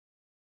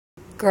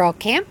Girl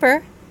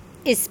Camper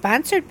is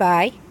sponsored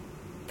by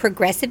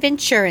Progressive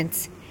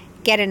Insurance.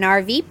 Get an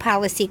RV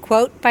policy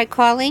quote by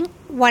calling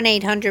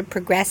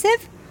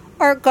 1-800-PROGRESSIVE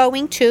or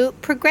going to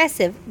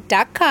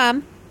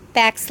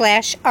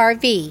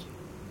progressive.com/RV.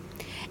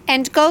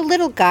 And Go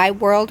Little Guy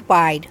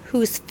Worldwide,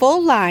 whose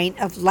full line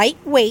of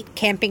lightweight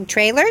camping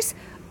trailers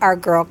are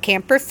Girl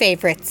Camper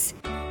favorites.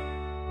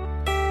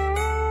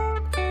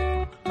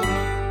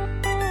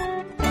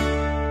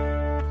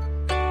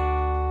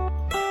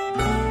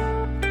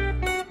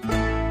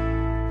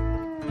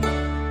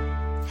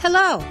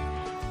 Hello,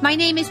 my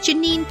name is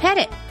Janine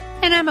Pettit,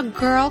 and I'm a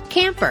girl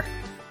camper.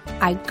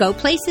 I go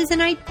places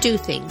and I do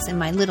things in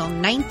my little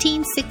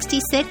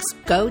 1966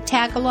 Go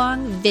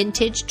Tagalong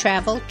vintage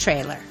travel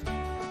trailer.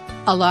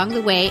 Along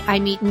the way, I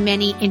meet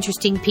many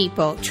interesting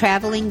people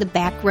traveling the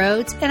back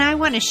roads, and I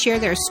want to share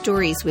their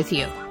stories with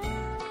you.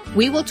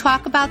 We will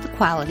talk about the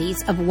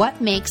qualities of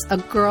what makes a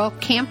girl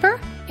camper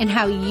and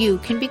how you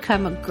can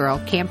become a girl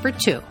camper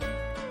too.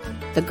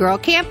 The girl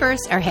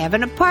campers are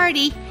having a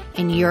party,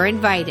 and you're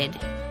invited.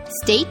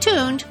 Stay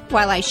tuned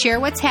while I share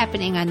what's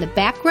happening on the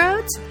back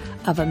roads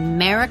of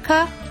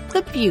America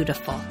the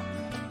Beautiful.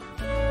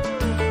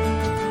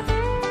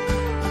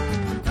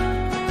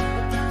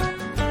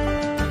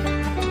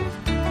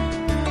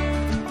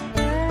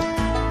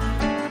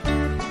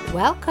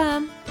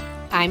 Welcome.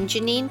 I'm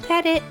Janine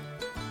Pettit,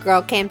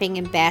 Girl Camping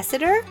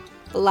Ambassador,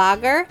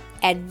 blogger,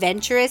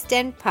 adventurist,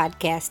 and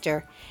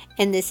podcaster.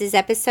 And this is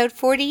episode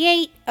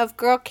 48 of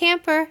Girl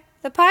Camper,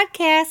 the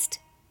podcast.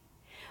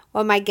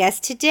 Well, my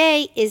guest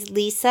today is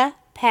Lisa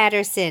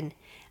Patterson.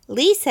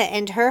 Lisa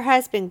and her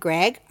husband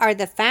Greg are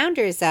the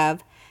founders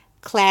of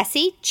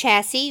Classy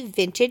Chassis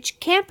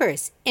Vintage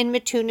Campers in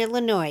Mattoon,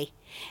 Illinois.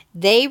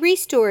 They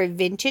restore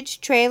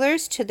vintage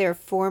trailers to their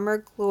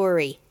former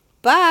glory,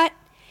 but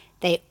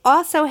they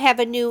also have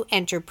a new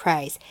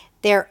enterprise,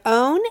 their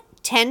own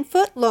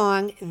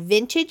 10-foot-long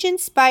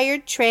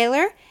vintage-inspired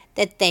trailer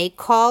that they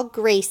call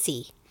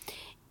Gracie.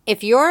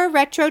 If you're a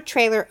retro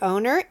trailer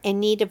owner in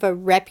need of a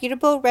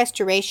reputable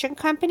restoration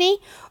company,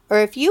 or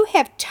if you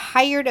have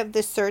tired of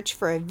the search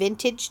for a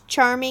vintage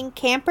charming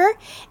camper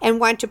and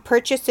want to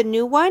purchase a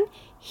new one,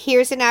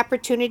 here's an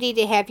opportunity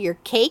to have your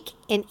cake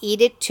and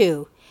eat it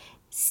too.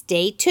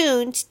 Stay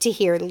tuned to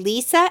hear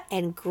Lisa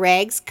and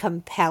Greg's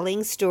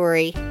compelling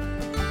story.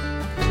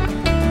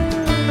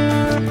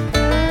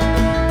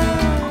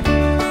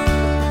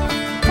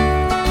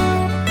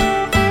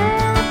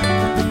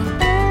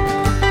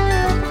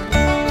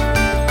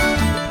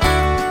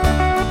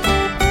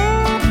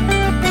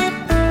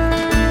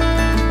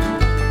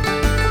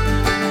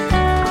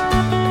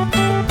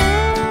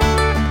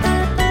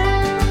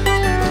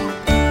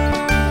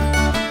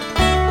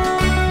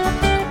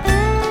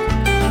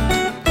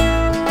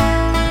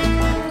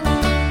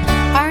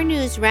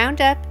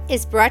 Roundup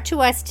is brought to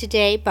us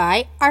today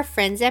by our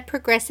friends at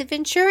Progressive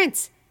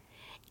Insurance.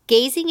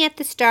 Gazing at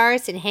the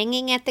stars and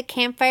hanging at the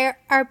campfire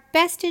are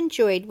best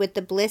enjoyed with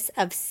the bliss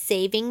of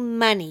saving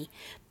money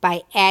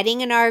by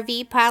adding an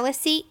RV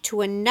policy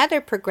to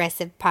another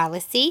Progressive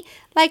policy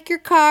like your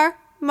car,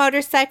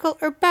 motorcycle,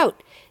 or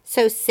boat.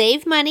 So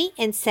save money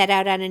and set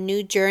out on a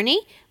new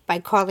journey by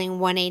calling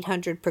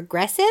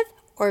 1-800-PROGRESSIVE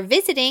or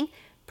visiting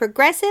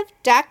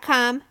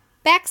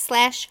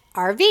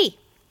progressive.com/RV.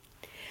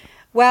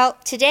 Well,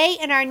 today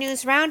in our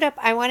news roundup,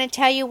 I want to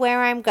tell you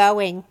where I'm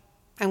going.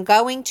 I'm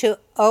going to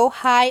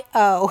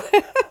Ohio,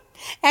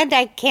 and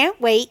I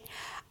can't wait.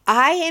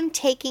 I am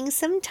taking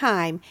some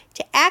time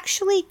to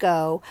actually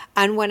go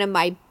on one of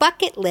my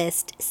bucket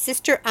list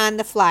Sister on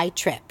the Fly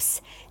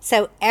trips.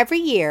 So every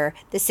year,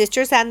 the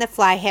Sisters on the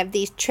Fly have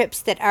these trips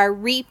that are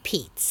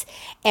repeats.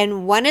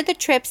 And one of the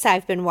trips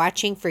I've been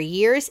watching for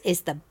years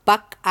is the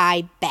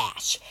Buckeye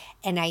Bash.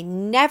 And I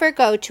never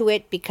go to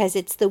it because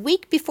it's the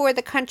week before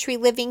the Country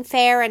Living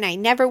Fair and I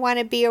never want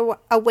to be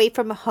away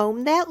from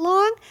home that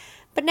long.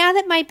 But now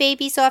that my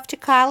baby's off to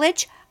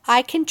college,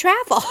 I can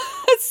travel.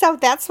 So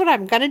that's what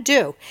I'm going to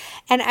do.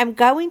 And I'm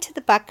going to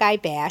the Buckeye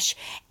Bash,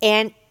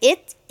 and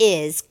it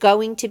is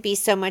going to be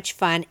so much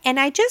fun. And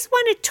I just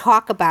want to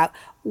talk about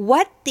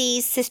what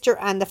these Sister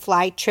on the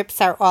Fly trips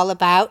are all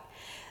about.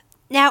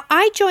 Now,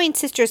 I joined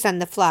Sisters on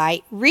the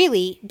Fly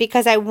really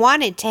because I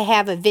wanted to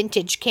have a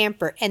vintage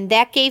camper, and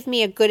that gave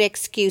me a good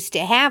excuse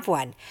to have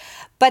one.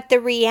 But the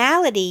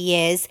reality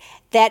is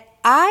that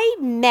I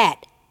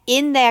met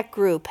in that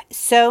group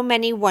so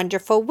many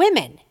wonderful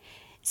women.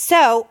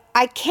 So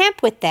I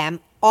camp with them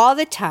all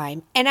the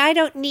time, and I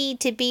don't need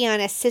to be on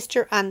a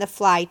Sister on the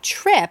Fly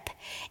trip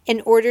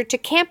in order to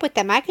camp with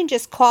them. I can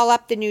just call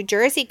up the New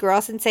Jersey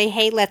girls and say,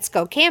 hey, let's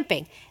go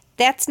camping.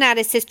 That's not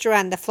a Sister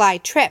on the Fly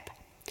trip.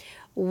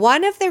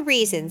 One of the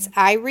reasons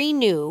I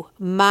renew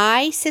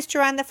my Sister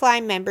on the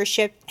Fly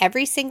membership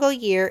every single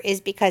year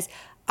is because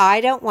I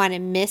don't want to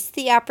miss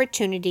the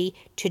opportunity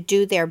to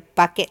do their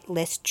bucket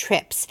list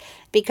trips.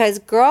 Because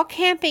girl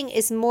camping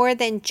is more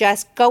than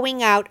just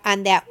going out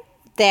on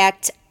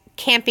that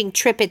camping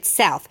trip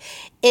itself.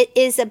 It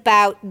is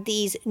about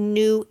these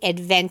new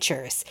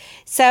adventures.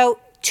 So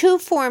two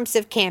forms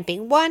of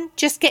camping. One,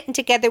 just getting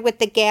together with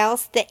the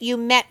gals that you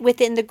met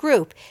within the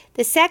group.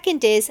 The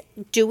second is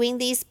doing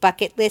these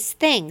bucket list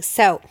things.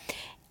 So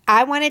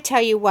I want to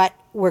tell you what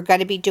we're going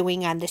to be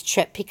doing on this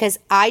trip because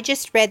I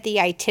just read the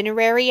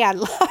itinerary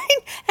online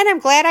and I'm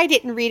glad I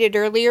didn't read it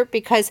earlier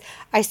because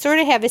I sort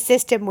of have a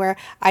system where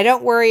I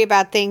don't worry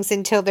about things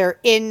until they're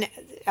in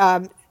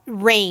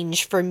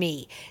range for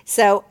me.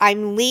 So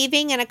I'm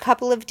leaving in a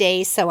couple of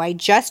days, so I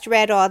just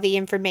read all the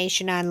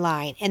information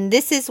online and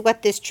this is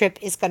what this trip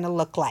is going to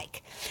look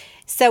like.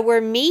 So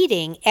we're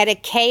meeting at a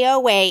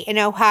KOA in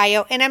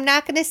Ohio, and I'm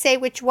not going to say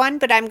which one,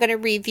 but I'm going to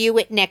review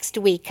it next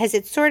week because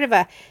it's sort of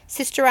a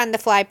sister on the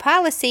fly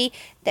policy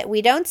that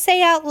we don't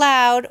say out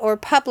loud or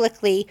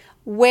publicly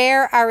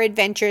where our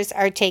adventures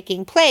are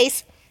taking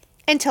place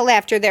until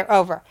after they're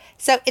over.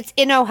 So it's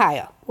in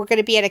Ohio. We're going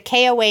to be at a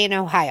KOA in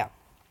Ohio.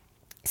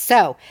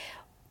 So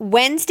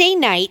Wednesday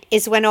night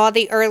is when all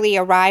the early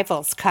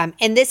arrivals come.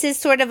 And this is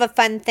sort of a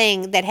fun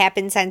thing that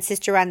happens on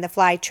Sister on the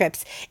Fly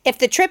trips. If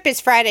the trip is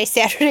Friday,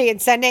 Saturday,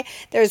 and Sunday,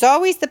 there's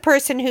always the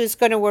person who's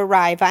going to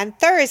arrive on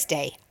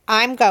Thursday.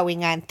 I'm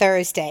going on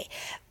Thursday.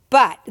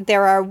 But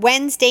there are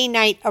Wednesday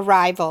night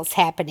arrivals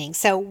happening.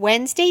 So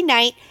Wednesday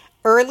night,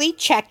 early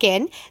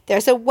check-in.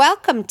 There's a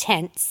welcome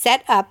tent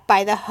set up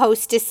by the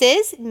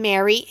hostesses,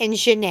 Mary and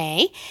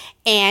Janae,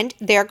 and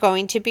they're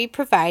going to be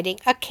providing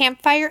a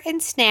campfire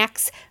and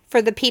snacks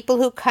for the people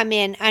who come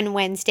in on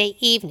Wednesday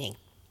evening.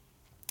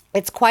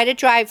 It's quite a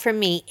drive for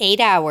me,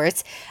 8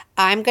 hours.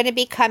 I'm going to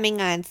be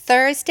coming on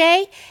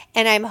Thursday,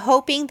 and I'm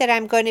hoping that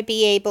I'm going to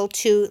be able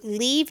to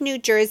leave New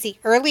Jersey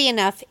early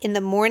enough in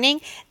the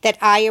morning that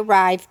I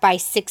arrive by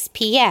 6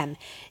 p.m.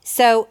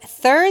 So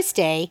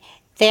Thursday,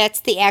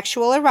 that's the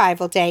actual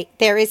arrival day.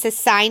 There is a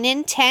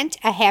sign-in tent,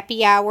 a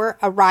happy hour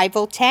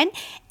arrival tent,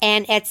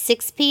 and at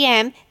 6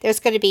 p.m. there's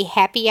going to be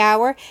happy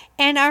hour,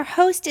 and our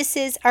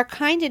hostesses are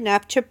kind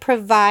enough to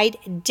provide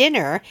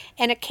dinner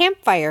and a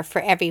campfire for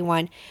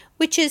everyone,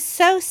 which is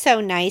so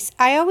nice.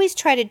 I always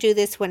try to do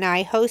this when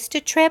I host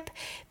a trip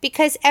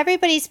because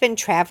everybody's been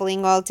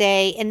traveling all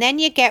day, and then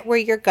you get where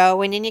you're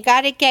going, and you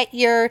got to get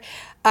your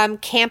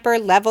camper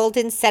leveled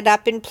and set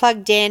up and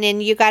plugged in,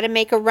 and you got to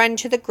make a run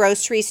to the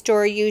grocery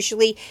store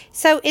usually.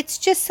 So it's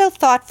just so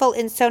thoughtful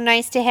and so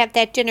nice to have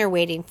that dinner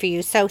waiting for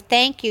you. So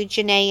thank you,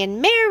 Janae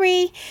and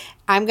Mary.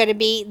 I'm going to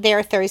be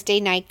there Thursday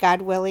night,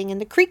 God willing,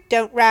 and the creek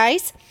don't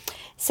rise.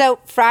 So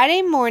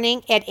Friday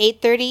morning at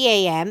 8:30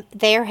 a.m.,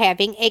 they're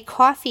having a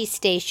coffee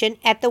station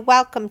at the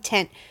welcome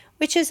tent,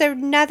 which is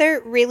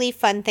another really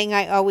fun thing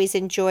I always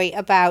enjoy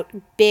about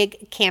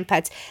big camp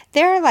huts.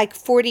 There are like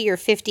 40 or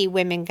 50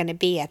 women going to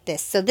be at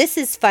this, so this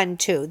is fun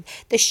too.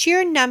 The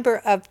sheer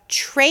number of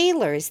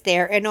trailers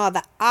there and all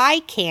the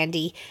eye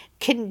candy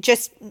can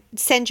just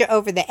send you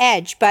over the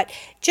edge, but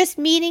just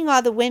meeting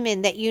all the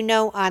women that you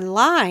know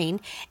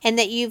online and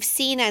that you've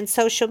seen on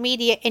social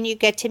media and you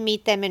get to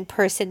meet them in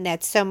person,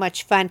 that's so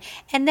much fun.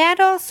 And that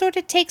all sort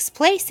of takes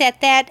place at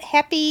that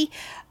happy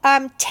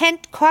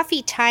tent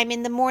coffee time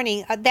in the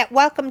morning. That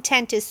welcome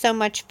tent is so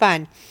much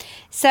fun.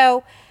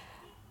 So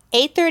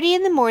 8:30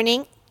 in the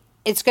morning,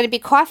 it's going to be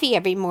coffee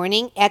every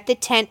morning at the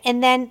tent,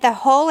 and then the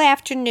whole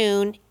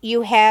afternoon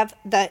you have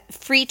the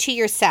free to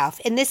yourself.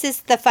 And this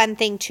is the fun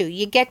thing too.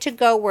 You get to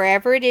go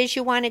wherever it is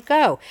you want to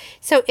go.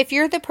 So if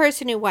you're the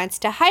person who wants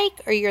to hike,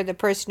 or you're the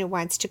person who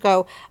wants to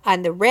go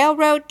on the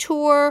railroad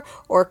tour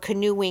or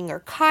canoeing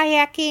or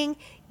kayaking,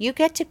 you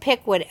get to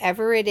pick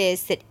whatever it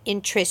is that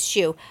interests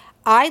you.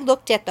 I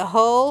looked at the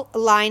whole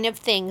line of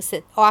things,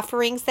 that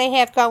offerings they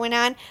have going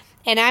on,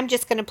 and I'm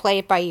just going to play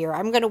it by ear.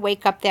 I'm going to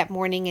wake up that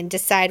morning and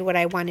decide what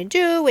I want to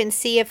do and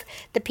see if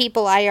the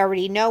people I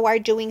already know are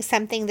doing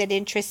something that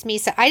interests me.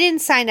 So I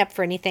didn't sign up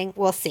for anything.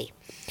 We'll see.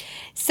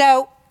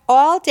 So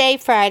all day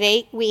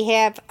Friday, we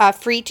have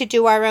free to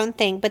do our own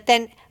thing. But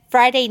then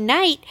Friday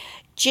night,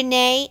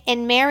 Janae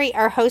and Mary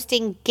are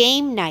hosting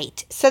game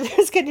night. So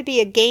there's going to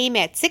be a game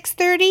at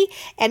 6:30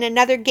 and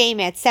another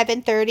game at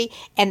 7:30.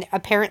 And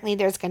apparently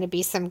there's going to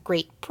be some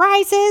great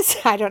prizes.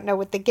 I don't know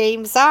what the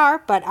games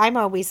are, but I'm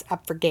always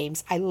up for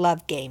games. I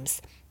love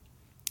games.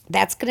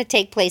 That's going to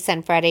take place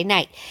on Friday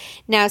night.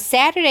 Now,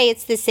 Saturday,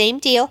 it's the same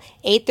deal.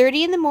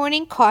 8:30 in the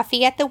morning,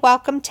 coffee at the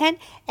welcome tent,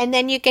 and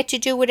then you get to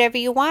do whatever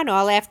you want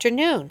all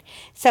afternoon.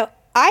 So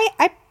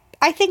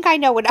I think I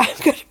know what I'm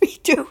going to be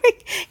doing.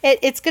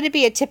 It's going to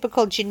be a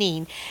typical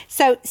Janine.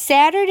 So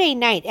Saturday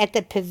night at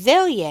the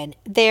pavilion,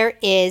 there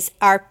is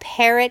our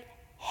parrot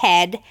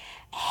head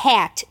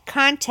hat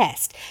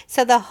contest.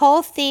 So the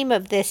whole theme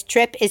of this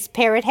trip is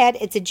parrot head.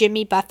 It's a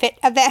Jimmy Buffett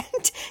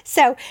event.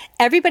 So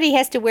everybody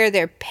has to wear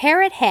their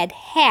parrot head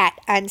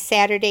hat on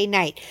Saturday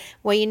night.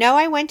 Well, you know,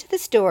 I went to the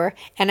store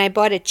and I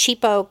bought a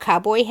cheapo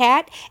cowboy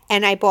hat,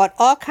 and I bought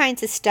all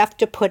kinds of stuff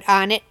to put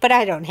on it, but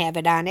I don't have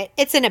it on it.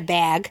 It's in a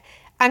bag.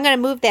 I'm going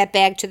to move that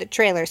bag to the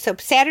trailer. So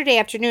Saturday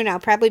afternoon, I'll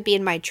probably be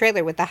in my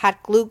trailer with a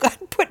hot glue gun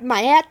putting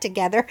my hat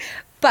together.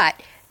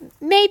 But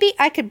maybe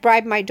I could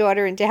bribe my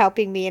daughter into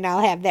helping me and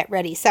I'll have that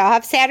ready. So I'll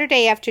have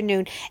Saturday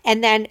afternoon,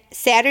 and then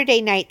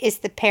Saturday night is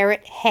the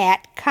parrot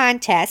hat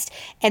contest,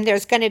 and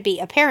there's going to be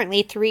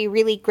apparently 3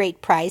 really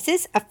great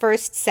prizes, a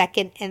first,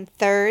 second, and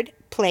third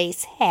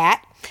place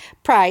hat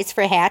prize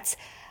for hats.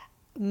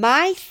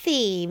 My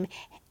theme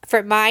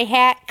for my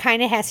hat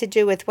kind of has to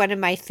do with one of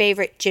my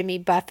favorite Jimmy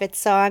Buffett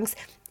songs,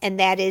 and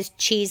that is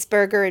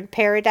Cheeseburger in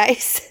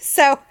Paradise.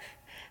 So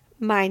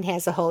mine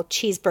has a whole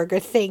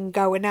cheeseburger thing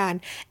going on.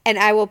 And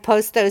I will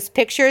post those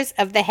pictures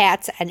of the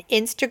hats on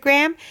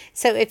Instagram.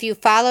 So if you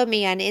follow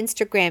me on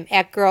Instagram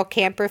at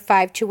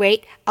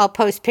girlcamper528, I'll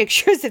post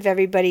pictures of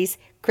everybody's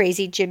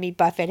crazy Jimmy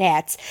Buffett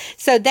hats.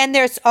 So then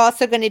there's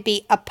also going to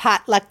be a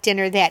potluck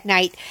dinner that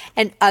night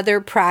and other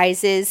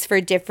prizes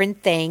for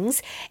different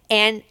things.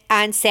 And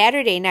on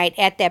Saturday night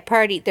at that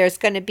party, there's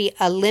going to be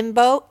a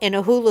limbo and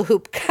a hula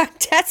hoop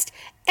contest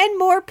and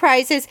more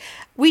prizes.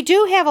 We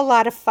do have a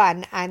lot of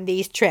fun on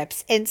these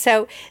trips. And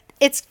so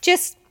it's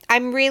just,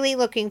 I'm really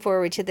looking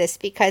forward to this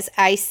because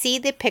I see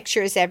the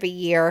pictures every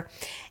year.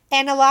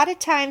 And a lot of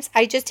times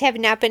I just have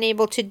not been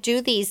able to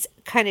do these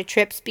kind of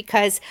trips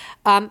because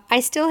I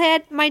still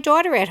had my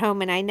daughter at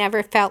home and I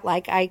never felt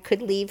like I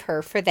could leave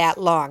her for that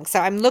long. So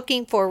I'm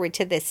looking forward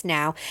to this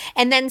now.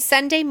 And then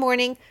Sunday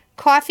morning,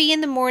 coffee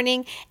in the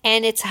morning,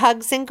 and it's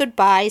hugs and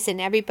goodbyes and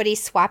everybody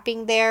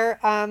swapping their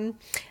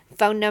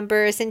phone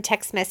numbers and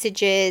text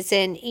messages,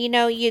 and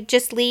you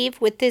just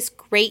leave with this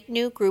great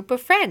new group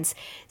of friends.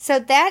 So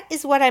that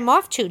is what I'm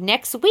off to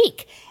next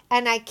week,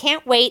 and I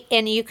can't wait.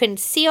 And you can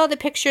see all the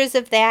pictures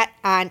of that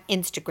on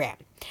Instagram.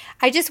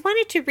 I just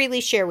wanted to really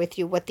share with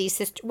you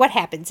what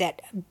happens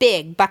at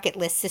big bucket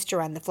list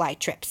Sister on the Fly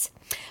trips.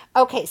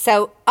 Okay,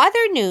 so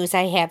other news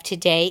I have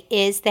today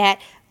is that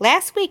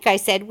last week I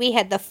said we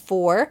had the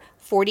 4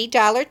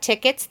 $40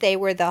 tickets. They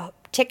were the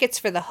tickets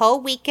for the whole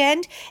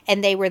weekend,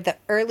 and they were the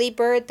early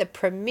bird, the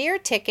premier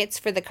tickets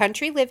for the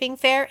Country Living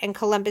Fair in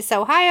Columbus,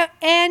 Ohio.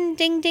 And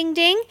ding, ding,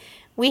 ding,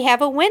 we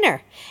have a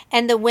winner.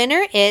 And the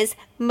winner is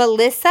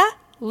Melissa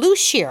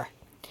Lucier.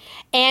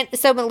 And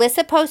so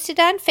Melissa posted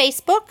on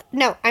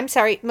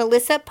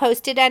Melissa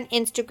posted on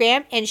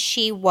Instagram, and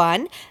she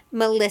won.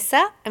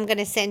 Melissa, I'm going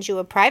to send you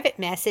a private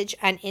message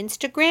on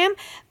Instagram,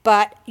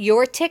 but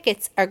your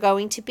tickets are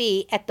going to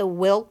be at the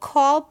Will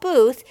Call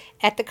booth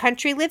at the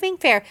Country Living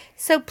Fair.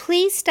 So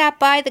please stop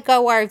by the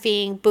Go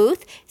RVing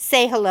booth,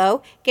 say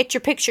hello, get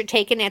your picture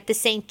taken at the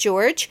St.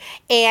 George,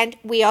 and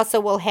we also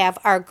will have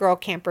our Girl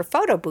Camper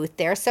photo booth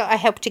there. So I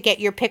hope to get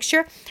your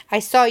picture. I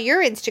saw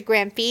your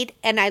Instagram feed,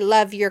 and I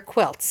love your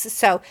quilts.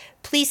 So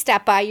please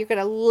stop by. You're going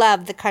to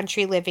love the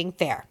Country Living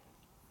Fair.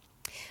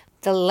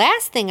 The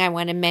last thing I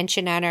want to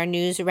mention on our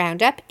news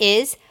roundup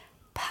is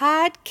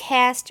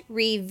podcast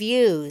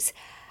reviews.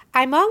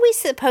 I'm always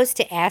supposed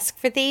to ask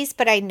for these,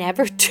 but I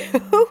never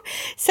do.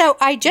 So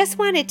I just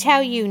want to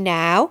tell you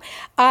now,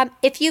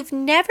 if you've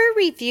never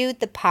reviewed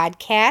the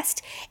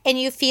podcast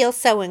and you feel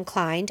so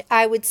inclined,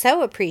 I would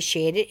so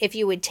appreciate it if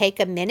you would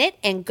take a minute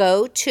and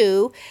go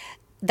to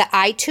the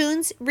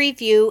iTunes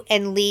review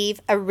and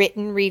leave a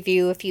written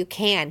review if you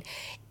can.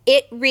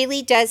 It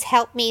really does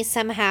help me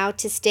somehow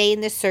to stay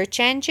in the search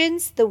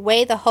engines. The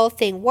way the whole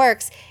thing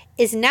works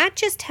is not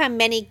just how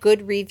many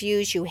good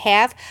reviews you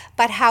have,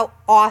 but how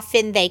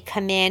often they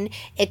come in.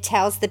 It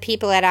tells the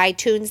people at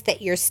iTunes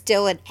that you're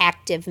still an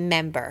active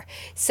member.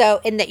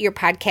 So, and that your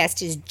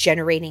podcast is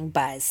generating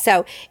buzz.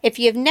 So if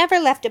you've never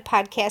left a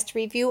podcast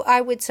review, I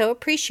would so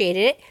appreciate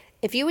it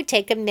if you would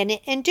take a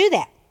minute and do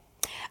that.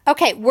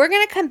 Okay, we're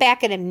going to come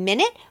back in a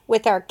minute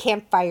with our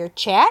campfire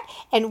chat,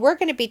 and we're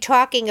going to be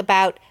talking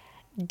about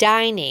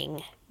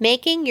dining,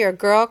 making your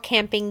girl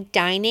camping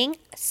dining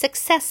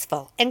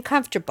successful and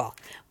comfortable.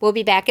 We'll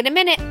be back in a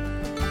minute.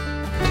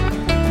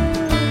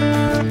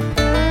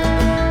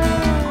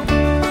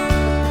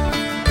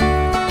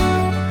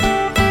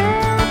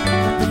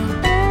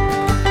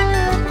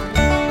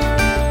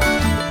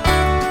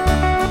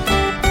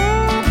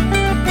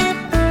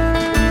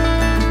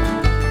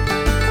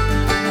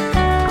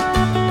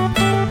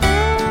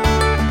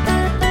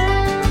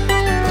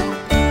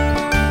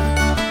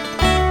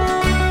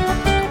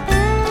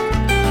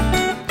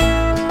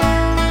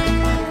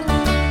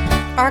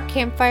 Our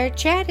Campfire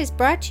Chat is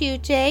brought to you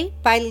today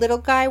by Little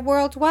Guy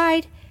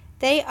Worldwide.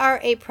 They are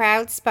a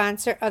proud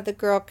sponsor of the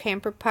Girl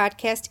Camper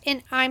podcast,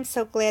 and I'm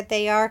so glad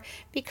they are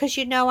because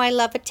I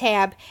love a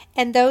tab,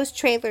 and those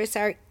trailers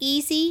are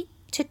easy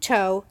to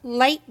tow,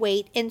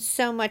 lightweight, and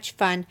so much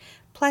fun.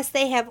 Plus,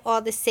 they have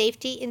all the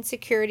safety and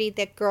security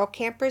that girl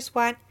campers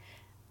want,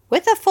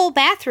 with a full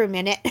bathroom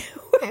in it,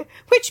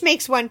 which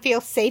makes one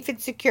feel safe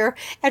and secure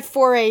at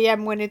 4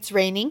 a.m. when it's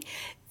raining.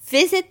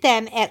 Visit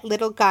them at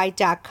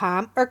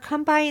littleguy.com or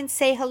come by and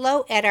say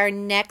hello at our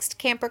next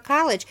Camper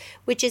College,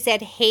 which is at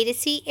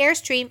Haydocy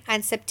Airstream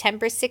on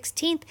September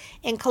 16th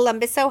in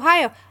Columbus,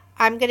 Ohio.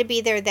 I'm going to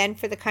be there then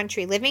for the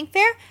Country Living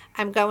Fair.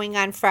 I'm going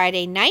on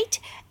Friday night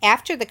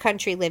after the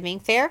Country Living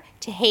Fair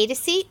to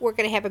Haydocy. We're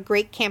going to have a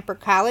great Camper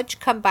College.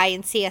 Come by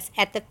and see us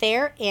at the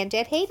fair and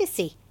at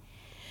Haydocy.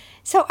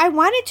 So I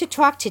wanted to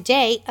talk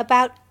today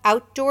about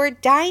outdoor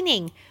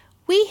dining.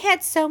 We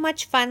had so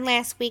much fun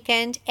last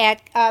weekend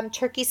at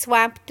Turkey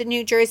Swamp, the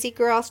New Jersey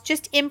girls.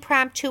 Just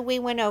impromptu, we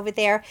went over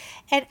there,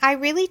 and I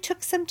really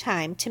took some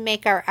time to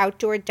make our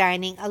outdoor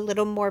dining a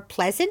little more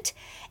pleasant.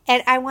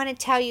 And I want to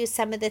tell you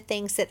some of the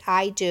things that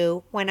I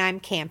do when I'm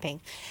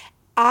camping.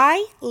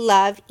 I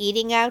love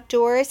eating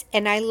outdoors,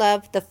 and I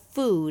love the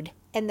food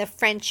and the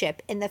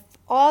friendship and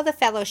all the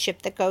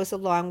fellowship that goes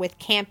along with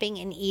camping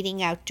and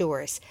eating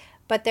outdoors.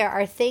 But there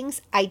are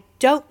things I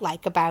don't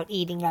like about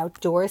eating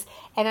outdoors,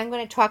 and I'm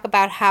going to talk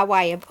about how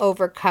I have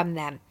overcome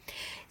them.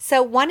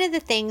 So one of the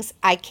things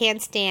I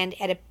can't stand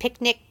at a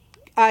picnic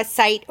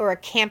site or a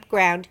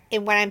campground,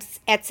 and when I'm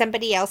at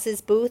somebody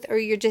else's booth, or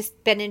you're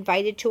just been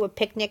invited to a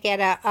picnic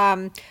at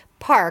a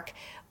park,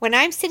 when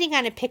I'm sitting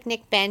on a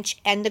picnic bench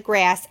and the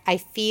grass, I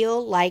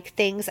feel like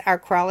things are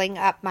crawling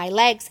up my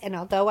legs. And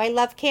although I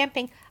love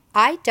camping,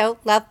 I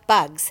don't love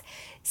bugs.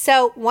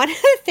 So one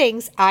of the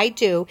things I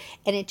do,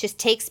 and it just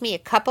takes me a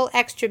couple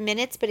extra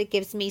minutes, but it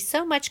gives me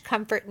so much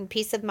comfort and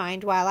peace of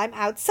mind while I'm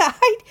outside,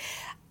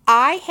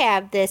 I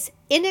have this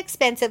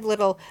inexpensive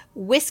little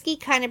whiskey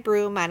kind of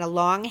broom on a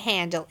long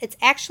handle. It's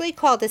actually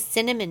called a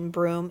cinnamon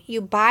broom.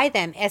 You buy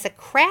them as a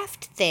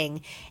craft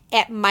thing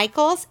at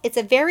Michael's. It's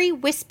a very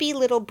wispy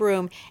little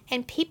broom,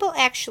 and people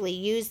actually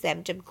use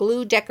them to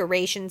glue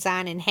decorations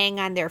on and hang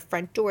on their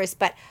front doors.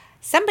 But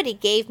somebody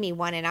gave me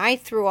one, and I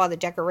threw all the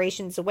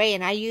decorations away,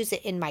 and I use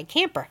it in my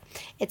camper.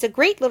 It's a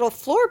great little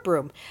floor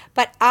broom,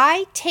 but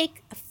I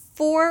take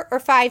 4 or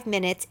 5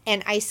 minutes,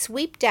 and I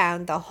sweep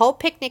down the whole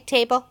picnic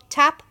table,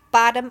 top,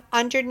 bottom,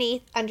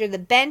 underneath, under the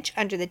bench,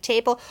 under the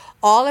table,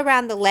 all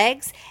around the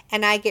legs,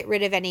 and I get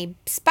rid of any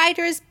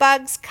spiders,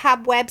 bugs,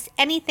 cobwebs,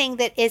 anything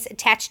that is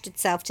attached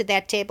itself to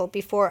that table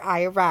before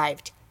I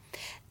arrived.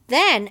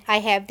 Then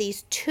I have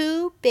these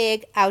 2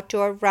 big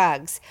outdoor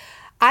rugs.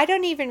 I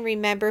don't even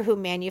remember who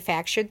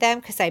manufactured them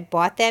because I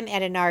bought them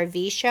at an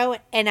RV show,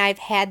 and I've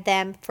had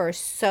them for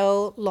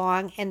so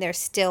long and they're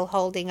still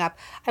holding up.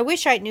 I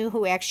wish I knew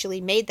who actually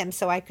made them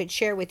so I could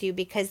share with you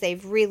because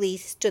they've really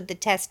stood the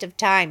test of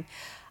time.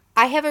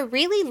 I have a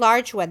really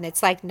large one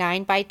that's like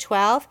 9 by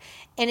 12,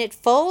 and it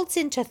folds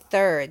into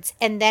thirds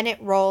and then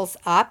it rolls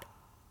up.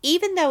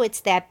 Even though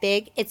it's that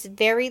big, it's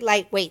very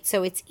lightweight,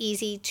 so it's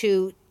easy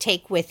to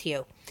take with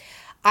you.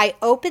 I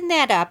open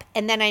that up,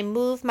 and then I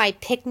move my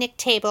picnic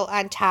table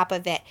on top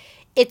of it.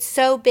 It's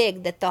so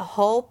big that the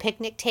whole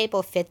picnic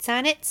table fits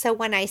on it, so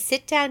when I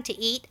sit down to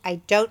eat, I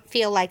don't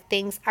feel like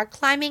things are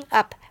climbing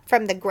up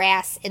from the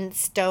grass and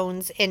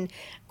stones and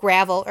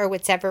gravel or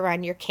whatever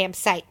on your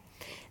campsite.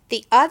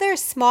 The other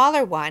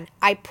smaller one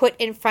I put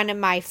in front of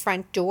my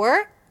front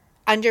door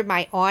under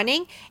my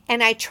awning,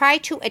 and I try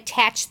to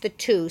attach the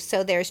 2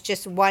 so there's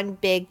just one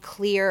big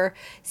clear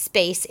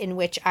space in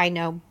which I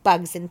know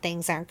bugs and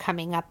things aren't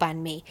coming up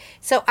on me.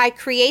 So I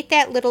create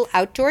that little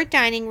outdoor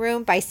dining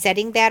room by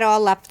setting that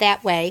all up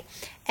that way,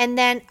 and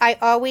then I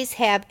always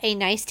have a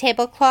nice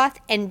tablecloth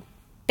and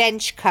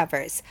bench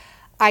covers.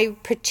 I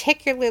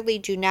particularly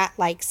do not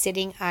like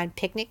sitting on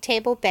picnic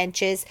table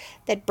benches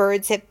that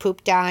birds have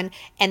pooped on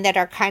and that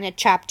are kind of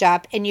chopped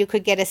up and you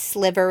could get a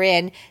sliver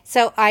in.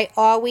 So I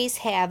always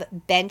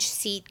have bench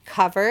seat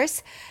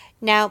covers.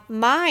 Now,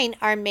 mine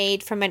are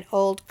made from an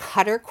old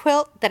cutter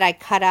quilt that I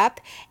cut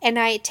up, and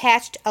I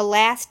attached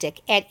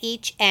elastic at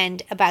each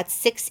end about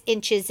 6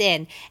 inches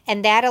in,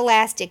 and that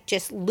elastic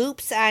just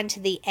loops onto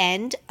the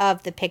end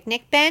of the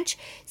picnic bench,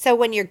 so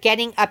when you're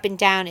getting up and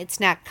down, it's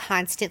not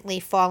constantly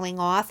falling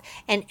off,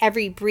 and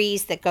every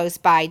breeze that goes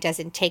by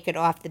doesn't take it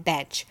off the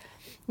bench.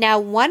 Now,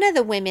 one of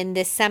the women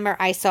this summer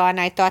I saw, and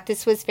I thought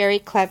this was very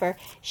clever,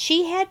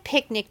 she had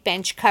picnic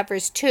bench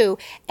covers too,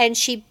 and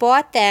she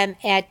bought them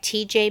at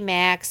TJ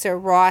Maxx or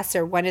Ross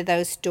or one of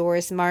those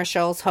stores,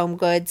 Marshall's, Home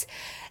Goods.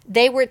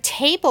 They were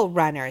table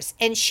runners,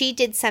 and she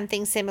did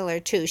something similar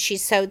too. She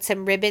sewed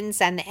some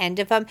ribbons on the end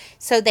of them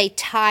so they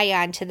tie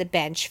onto the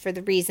bench for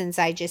the reasons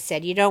I just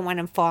said. You don't want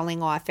them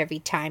falling off every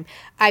time.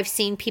 I've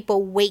seen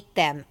people weight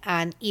them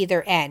on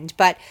either end,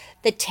 but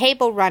the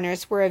table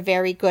runners were a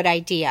very good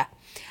idea.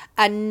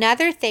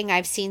 Another thing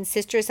I've seen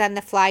Sisters on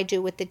the Fly do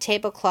with the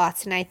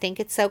tablecloths, and I think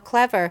it's so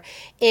clever,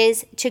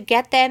 is to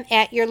get them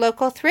at your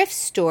local thrift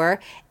store.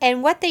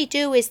 And what they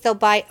do is they'll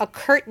buy a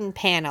curtain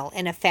panel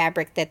in a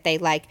fabric that they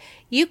like.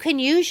 You can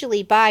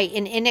usually buy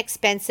an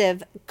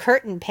inexpensive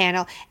curtain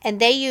panel, and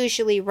they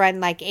usually run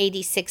like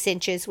 86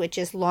 inches, which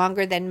is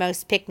longer than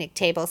most picnic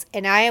tables.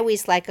 And I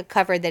always like a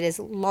cover that is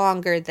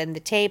longer than the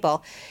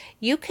table.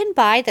 You can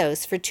buy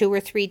those for $2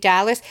 or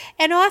 $3,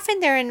 and often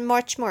they're in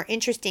much more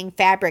interesting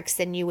fabrics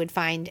than you would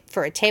find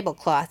for a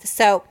tablecloth.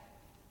 So,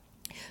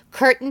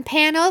 curtain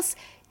panels,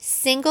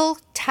 single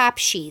top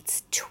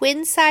sheets,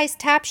 twin-size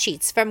top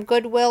sheets from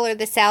Goodwill or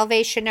the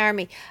Salvation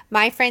Army.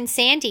 My friend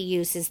Sandy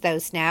uses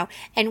those now,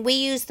 and we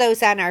used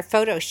those on our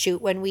photo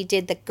shoot when we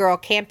did the girl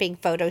camping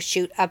photo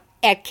shoot up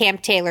at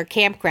Camp Taylor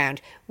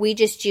Campground. We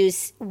just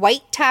used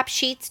white top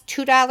sheets,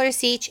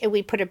 $2 each, and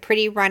we put a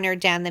pretty runner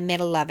down the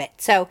middle of it.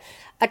 So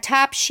a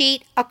top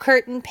sheet, a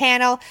curtain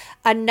panel.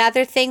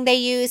 Another thing they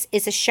use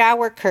is a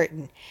shower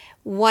curtain.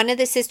 One of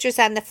the Sisters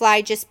on the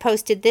Fly just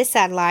posted this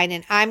online,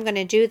 and I'm going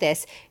to do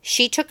this.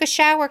 She took a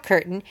shower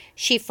curtain,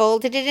 she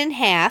folded it in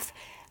half,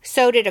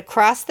 sewed it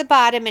across the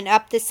bottom and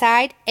up the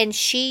side, and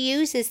she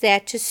uses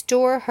that to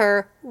store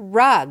her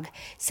rug.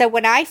 So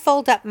when I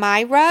fold up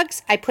my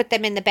rugs, I put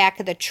them in the back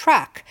of the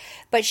truck.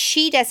 But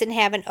she doesn't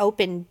have an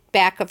open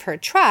back of her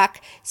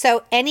truck,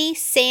 so any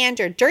sand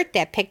or dirt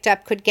that picked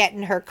up could get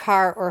in her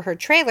car or her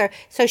trailer.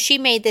 So she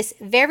made this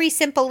very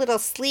simple little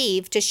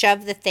sleeve to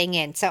shove the thing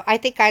in. So I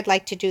think I'd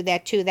like to do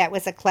that too. That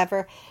was a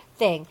clever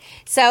thing.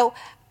 So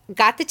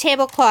got the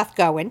tablecloth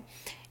going.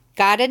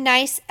 Got a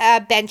nice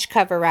bench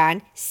cover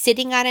on,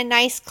 sitting on a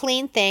nice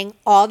clean thing.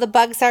 All the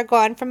bugs are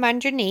gone from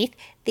underneath.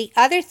 The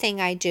other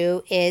thing I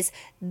do is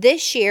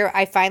this year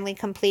I finally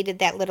completed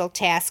that little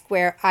task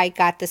where I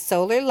got the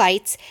solar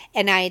lights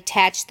and I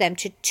attached them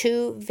to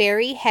 2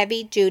 very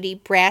heavy-duty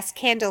brass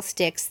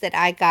candlesticks that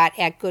I got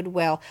at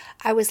Goodwill.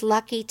 I was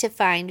lucky to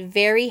find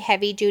very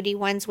heavy-duty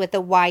ones with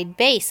a wide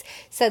base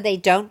so they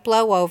don't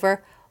blow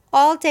over.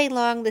 All day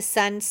long, the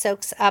sun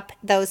soaks up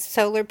those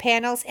solar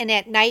panels, and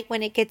at night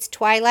when it gets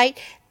twilight,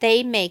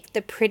 they make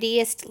the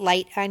prettiest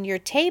light on your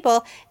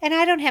table, and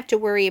I don't have to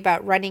worry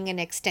about running an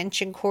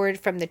extension cord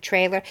from the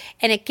trailer,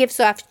 and it gives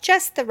off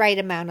just the right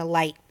amount of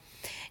light.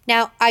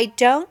 Now, I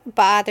don't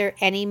bother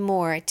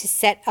anymore to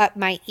set up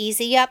my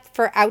Easy Up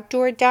for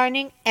outdoor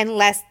dining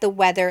unless the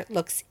weather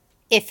looks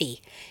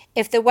iffy.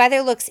 If the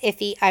weather looks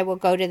iffy, I will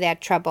go to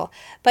that trouble.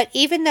 But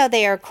even though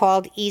they are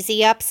called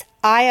Easy Ups,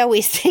 I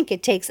always think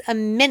it takes a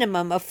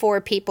minimum of 4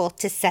 people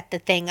to set the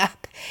thing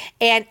up.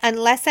 And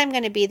unless I'm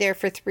going to be there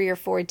for 3 or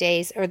 4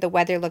 days or the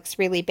weather looks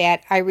really bad,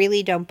 I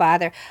really don't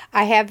bother.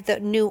 I have the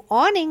new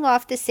awning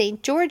off the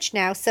St. George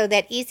now, so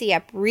that Easy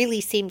Up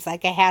really seems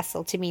like a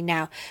hassle to me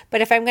now.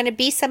 But if I'm going to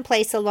be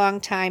someplace a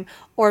long time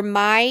or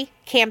my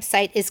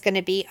campsite is going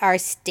to be our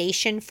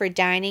station for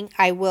dining,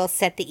 I will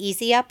set the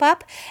Easy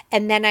up.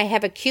 And then I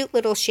have a cute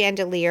little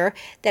chandelier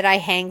that I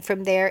hang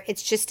from there.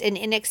 It's just an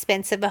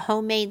inexpensive, a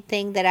homemade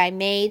thing that I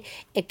made.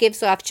 It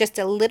gives off just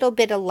a little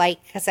bit of light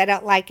because I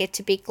don't like it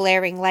to be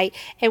glaring light.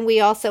 And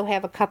we also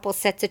have a couple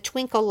sets of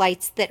twinkle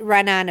lights that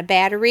run on a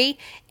battery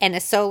and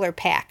a solar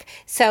pack.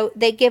 So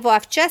they give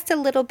off just a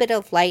little bit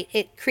of light.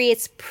 It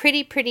creates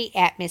pretty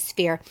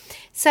atmosphere.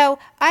 So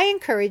I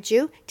encourage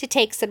you to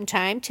take some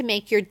time to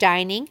make your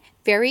dining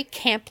very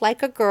camp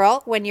like a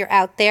girl when you're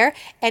out there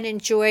and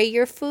enjoy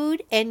your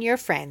food and your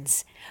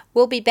friends.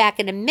 We'll be back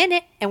in a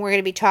minute and we're going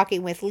to be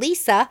talking with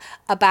Lisa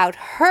about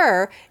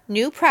her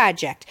new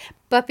project.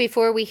 But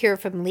before we hear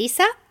from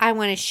Lisa, I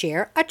want to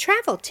share a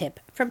travel tip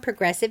from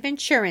Progressive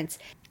Insurance.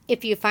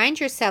 If you find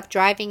yourself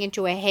driving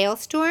into a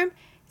hailstorm,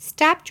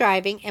 stop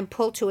driving and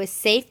pull to a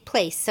safe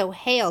place so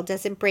hail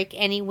doesn't break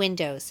any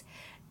windows.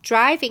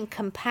 Driving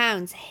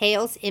compounds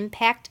hail's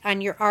impact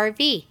on your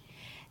RV.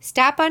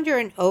 Stop under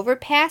an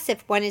overpass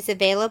if one is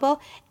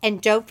available,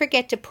 and don't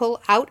forget to pull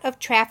out of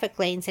traffic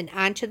lanes and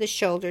onto the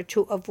shoulder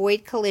to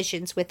avoid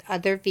collisions with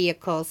other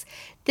vehicles.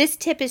 This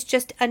tip is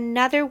just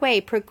another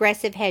way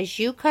Progressive has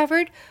you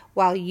covered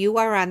while you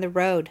are on the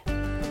road.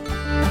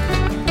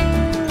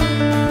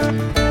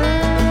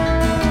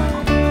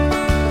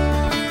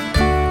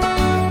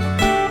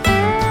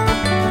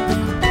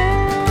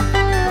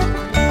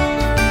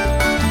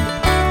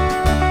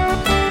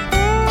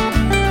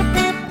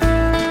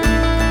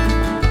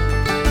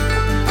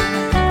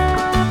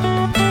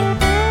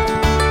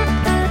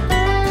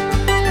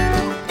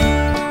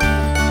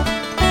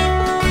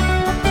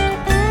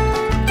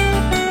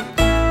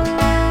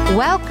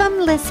 Welcome,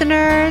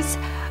 listeners.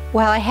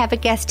 Well, I have a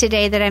guest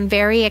today that I'm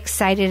very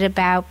excited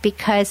about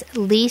because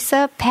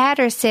Lisa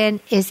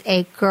Patterson is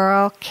a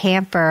girl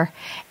camper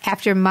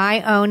after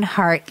my own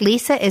heart.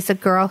 Lisa is a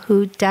girl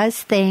who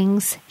does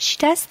things. She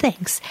does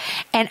things.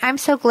 And I'm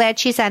so glad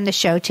she's on the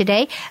show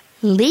today.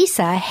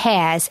 Lisa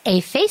has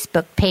a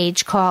Facebook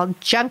page called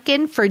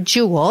Junkin' for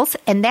Jewels,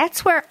 and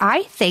that's where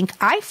I think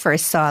I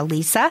first saw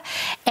Lisa.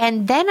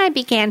 And then I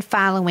began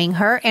following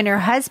her and her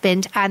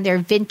husband on their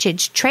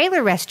vintage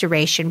trailer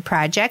restoration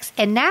projects,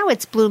 and now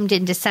it's bloomed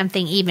into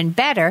something even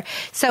better.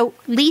 So,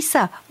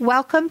 Lisa,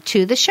 welcome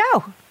to the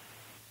show.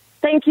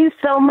 Thank you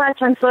so much.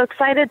 I'm so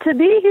excited to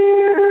be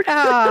here.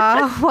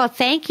 Oh, well,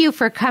 thank you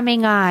for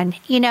coming on.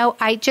 You know,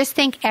 I just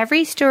think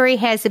every story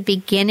has a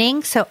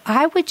beginning, so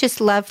I would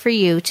just love for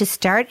you to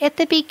start at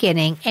the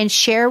beginning and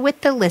share with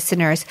the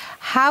listeners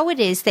how it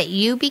is that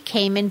you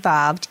became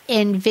involved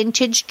in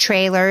vintage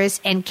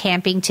trailers and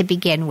camping to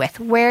begin with.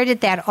 Where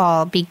did that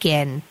all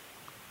begin?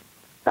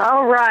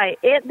 All right.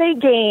 It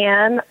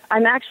began,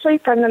 I'm actually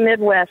from the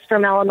Midwest,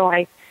 from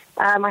Illinois.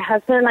 My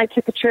husband and I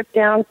took a trip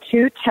down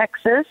to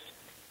Texas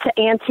to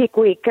Antique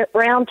Week at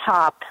Round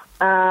Top.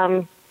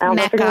 I don't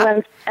know if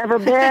anyone's ever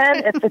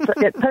been. Put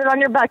it on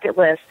your bucket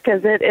list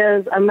because it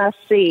is a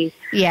must-see.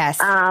 Yes.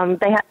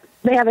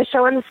 They have a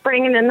show in the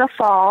spring and in the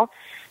fall.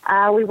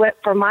 We went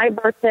for my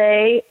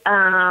birthday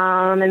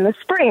in the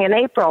spring, in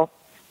April.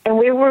 And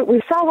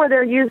we saw where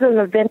they're using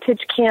the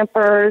vintage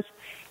campers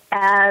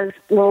as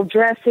little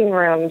dressing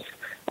rooms,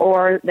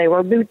 or they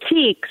were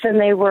boutiques, and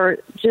they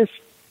were just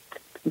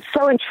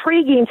so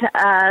intriguing to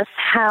us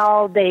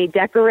how they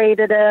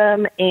decorated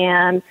them.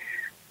 And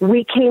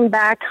we came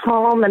back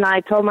home, and I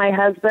told my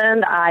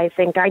husband, I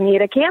think I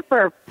need a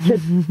camper to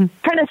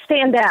kind of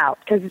stand out,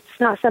 because it's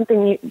not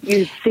something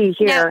you see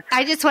here. Now,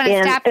 I just want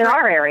to stop in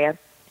our area.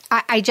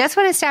 I just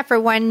want to stop for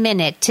 1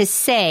 minute to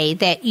say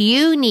that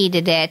you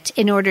needed it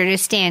in order to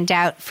stand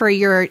out for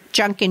your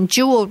junk and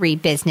jewelry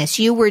business.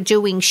 You were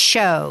doing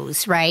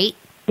shows, right?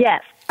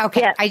 Yes.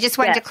 Okay. Yes. I just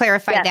wanted to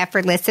clarify that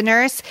for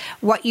listeners,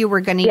 what you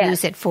were going to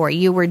use it for.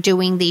 You were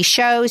doing these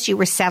shows. You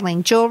were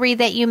selling jewelry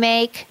that you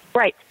make.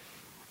 Right.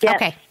 Yes.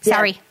 Okay.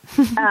 Sorry.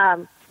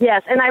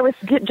 Yes. And I was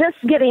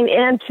just getting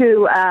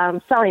into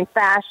selling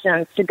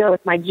fashions to go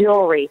with my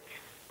jewelry.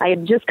 I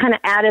had just kind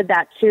of added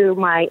that to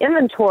my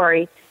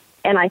inventory.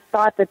 And I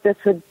thought that this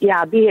would,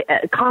 be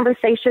a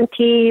conversation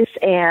piece,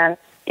 and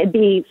it'd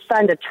be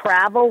fun to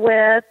travel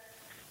with.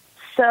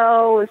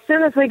 So as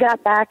soon as we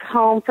got back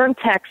home from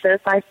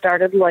Texas, I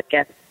started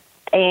looking.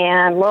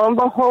 And lo and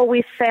behold,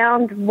 we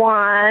found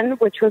one,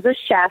 which was a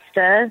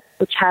Shasta,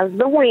 which has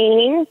the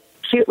wing,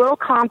 cute little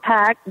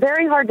compact,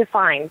 very hard to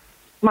find.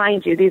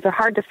 Mind you, these are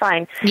hard to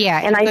find.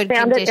 Yeah, and I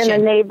found it in a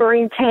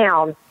neighboring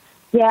town.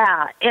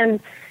 Yeah,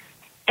 and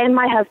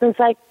my husband's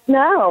like,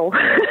 no,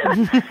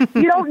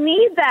 you don't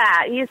need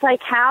that. He's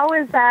like, how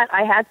is that?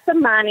 I had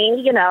some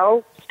money,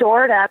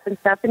 stored up and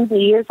stuff. And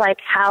he is like,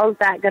 how's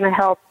that going to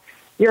help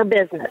your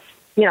business?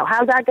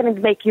 How's that going to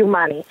make you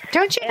money?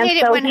 Don't you hate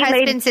it when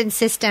husbands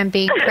insist on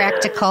being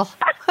practical?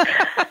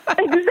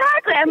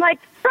 Exactly. I'm like,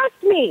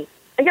 trust me.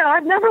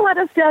 I've never let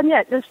us down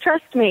yet. Just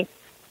trust me.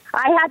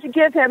 I had to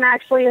give him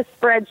actually a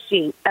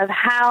spreadsheet of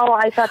how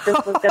I thought this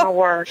was going to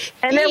work.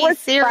 And it was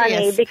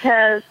funny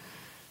because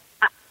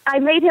I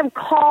made him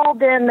call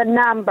in the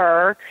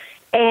number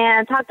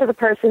and talk to the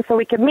person so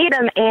we could meet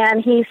him.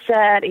 And he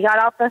got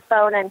off the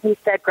phone and he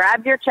said,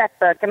 grab your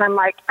checkbook. And I'm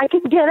like, I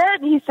can get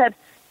it? And he said,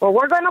 well,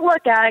 we're going to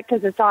look at it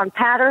because it's on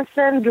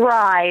Patterson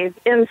Drive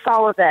in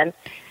Sullivan.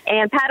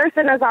 And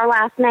Patterson is our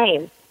last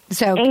name.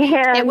 So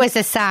it was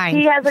a sign.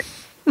 It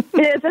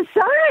is a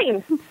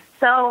sign.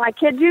 So I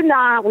kid you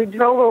not, we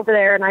drove over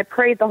there and I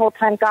prayed the whole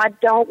time, God,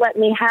 don't let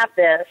me have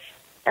this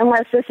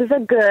unless this is a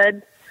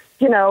good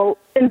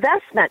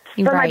investment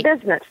for my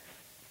business.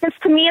 Because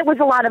to me, it was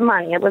a lot of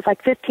money. It was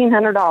like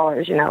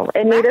 $1,500,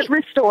 It needed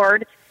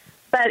restored,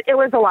 but it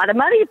was a lot of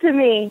money to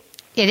me.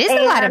 It is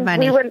a lot of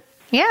money.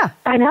 Yeah.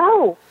 I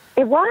know.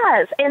 It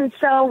was. And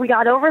so we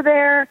got over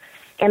there,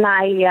 and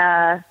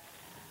I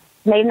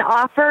made an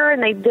offer,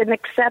 and they didn't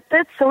accept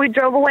it, so we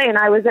drove away, and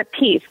I was at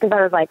peace because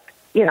I was like,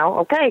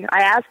 okay,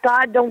 I asked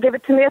God, don't give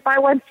it to me if I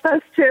wasn't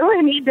supposed to,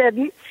 and he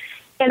didn't.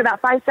 And about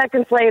 5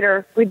 seconds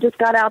later, we just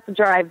got out the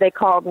drive. They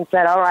called and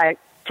said, all right,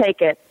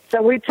 take it.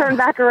 So we turned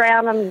back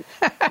around and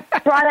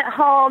brought it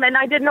home, and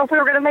I didn't know if we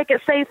were going to make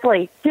it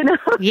safely,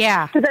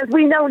 Yeah. Because as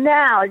we know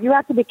now, you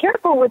have to be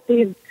careful with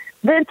these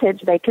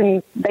vintage. They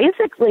can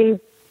basically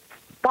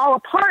fall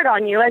apart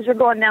on you as you're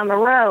going down the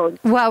road.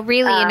 Well,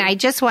 really, and I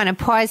just want to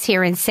pause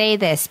here and say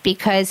this,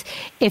 because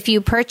if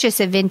you purchase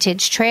a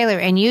vintage trailer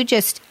and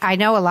I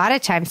know a lot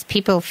of times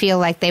people feel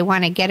like they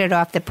want to get it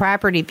off the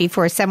property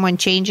before someone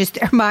changes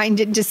their mind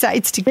and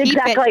decides to keep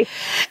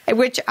it,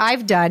 which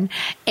I've done.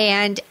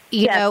 And,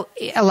 a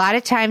lot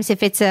of times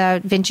if it's a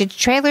vintage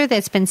trailer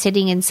that's been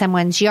sitting in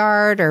someone's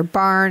yard or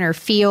barn or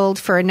field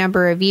for a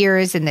number of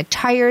years and the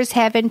tires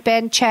haven't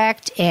been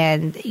checked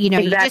and, you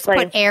just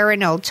put air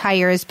in old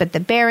tires, but the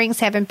bearings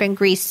haven't been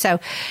greased. So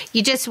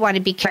you just want to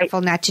be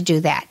careful not to do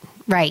that.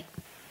 Right.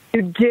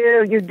 You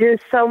do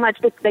so much.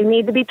 They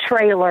need to be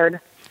trailered.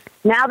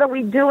 Now that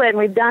we do it, and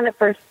we've done it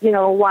for,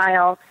 a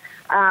while,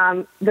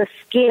 the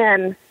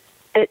skin,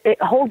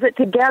 it holds it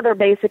together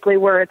basically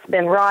where it's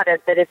been rotted.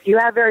 But if you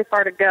have very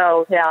far to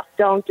go,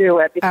 don't do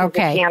it because it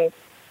can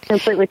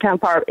completely come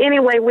apart.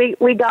 Anyway,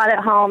 we got it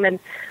home, and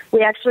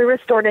we actually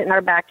restored it in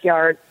our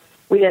backyard.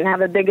 We didn't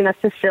have a big enough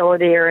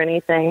facility or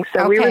anything,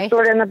 so we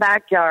restored it in the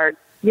backyard.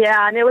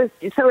 Yeah, and it was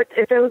if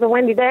it was a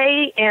windy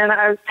day and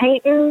I was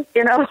painting,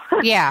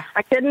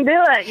 I couldn't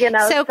do it,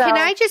 So can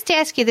I just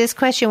ask you this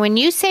question? When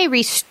you say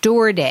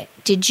restored it,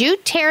 did you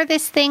tear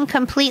this thing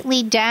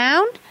completely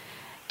down?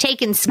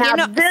 Taken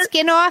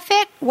skin off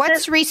it?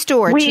 What's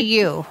restored to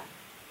you?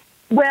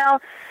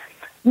 Well,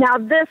 now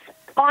this,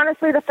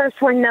 honestly, the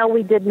first one, no,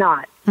 we did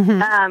not.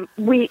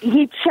 Mm-hmm.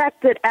 He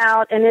checked it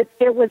out, and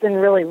it was in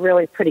really,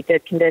 really pretty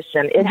good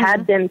condition. It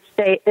had been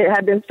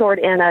stored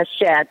in a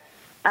shed.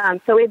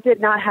 So it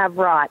did not have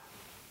rot.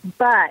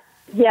 But,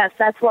 yes,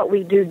 that's what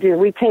we do.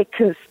 We take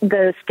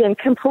the skin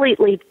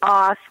completely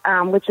off,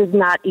 which is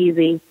not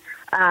easy,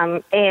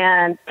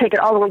 and take it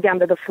all the way down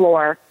to the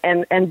floor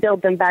and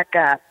build them back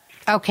up.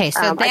 Okay,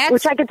 so that's...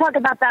 which I could talk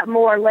about that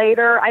more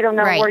later. I don't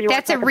know where you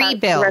want to talk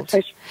about. That's a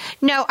rebuild.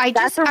 No, I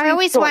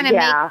always want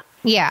to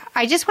Yeah,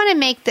 I just want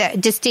to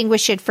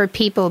distinguish it for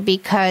people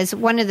because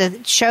one of the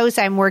shows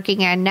I'm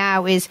working on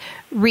now is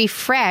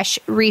refresh,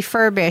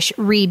 refurbish,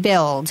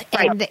 rebuild.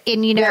 Right.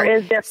 And you know, there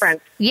is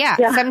difference. Yeah,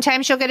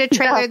 sometimes you'll get a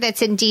trailer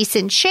that's in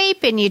decent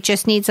shape and it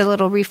just needs a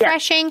little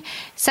refreshing. Yes.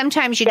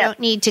 Sometimes you don't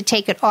need to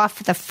take it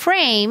off the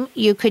frame.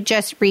 You could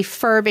just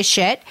refurbish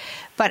it.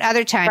 But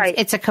other times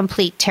it's a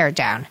complete tear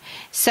down.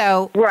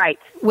 So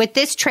with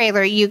this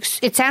trailer,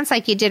 it sounds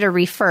like you did a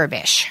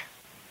refurbish.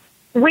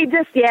 We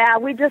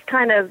just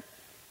kind of,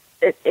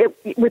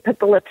 we put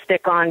the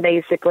lipstick on,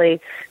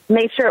 basically.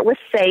 Made sure it was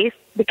safe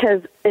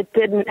because it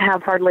didn't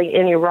have hardly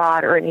any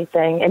rot or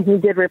anything, and he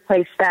did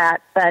replace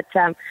that. But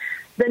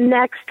the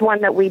next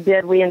one that we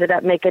did, we ended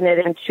up making it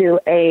into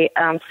a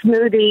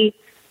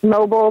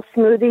mobile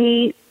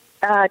smoothie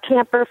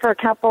camper for a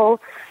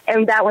couple,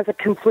 and that was a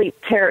complete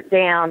tear it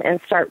down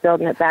and start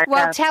building it back up.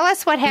 Well, tell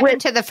us what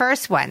happened to the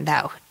first one,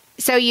 though.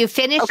 So you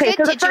finished it?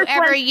 Did you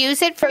ever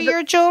use it for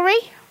your jewelry?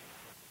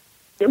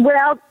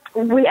 Well,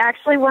 we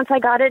actually, once I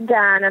got it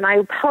done and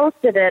I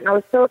posted it and I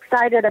was so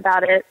excited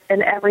about it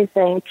and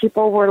everything,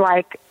 people were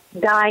like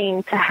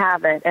dying to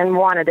have it and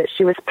wanted it.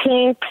 She was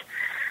pink,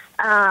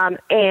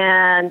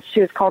 and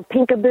she was called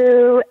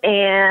Pinkaboo,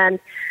 and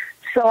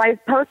so I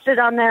posted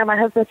on there. My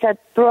husband said,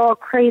 throw a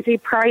crazy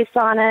price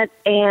on it,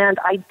 and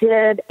I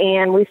did,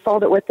 and we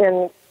sold it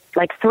within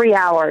like 3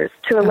 hours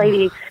to a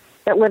lady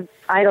that lived,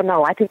 I don't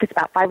know, I think it's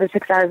about 5 or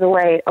 6 hours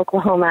away,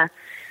 Oklahoma.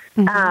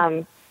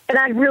 Mm-hmm. And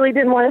I really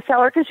didn't want to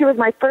sell her because she was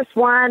my first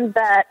one,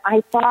 but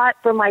I thought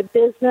for my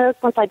business,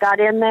 once I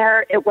got in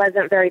there, it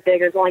wasn't very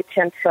big. It was only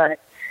 10 foot.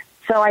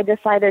 So I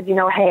decided,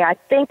 hey, I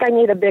think I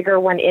need a bigger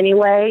one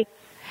anyway.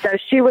 So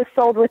she was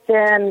sold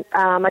within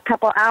a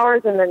couple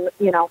hours, and then,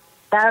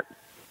 that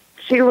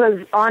she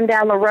was on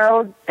down the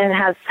road and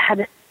has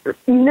had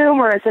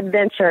numerous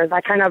adventures.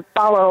 I kind of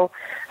follow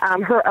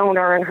her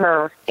owner and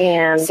her.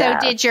 And so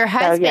did your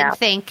husband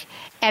think,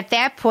 at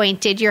that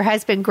point, did your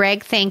husband,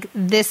 Greg, think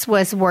this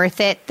was worth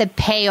it? The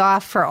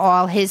payoff for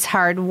all his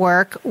hard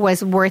work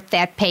was worth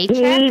that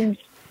paycheck?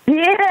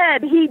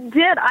 He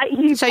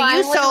did. So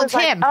you sold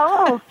him. Like,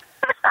 oh,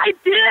 I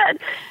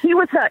did. He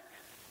was hooked.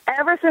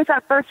 Ever since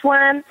that first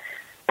one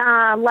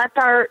left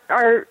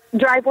our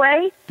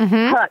driveway,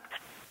 hooked.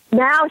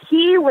 Now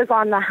he was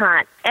on the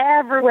hunt.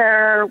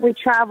 Everywhere we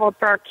traveled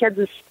for our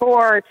kids'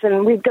 sports,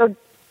 and we'd go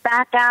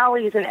back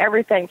alleys and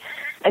everything.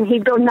 And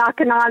he'd go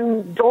knocking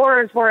on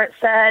doors where it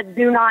said,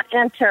 do not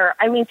enter.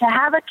 I mean, to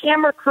have a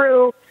camera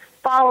crew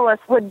follow us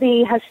would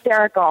be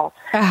hysterical.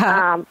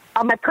 On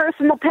my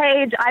personal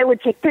page, I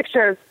would take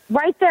pictures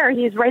right there.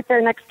 He's right there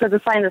next to the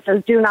sign that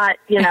says, do not,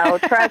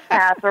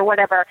 trespass or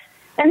whatever.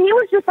 And he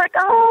was just like,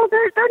 oh,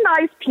 they're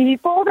nice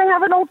people. They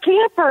have an old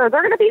camper.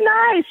 They're going to be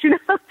nice,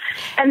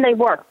 And they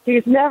were.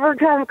 He's never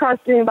come across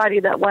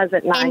anybody that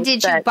wasn't nice. And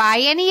did you buy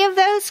any of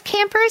those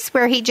campers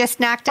where he just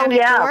knocked on a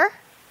door?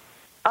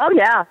 Oh,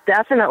 yeah,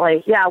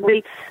 definitely. Yeah,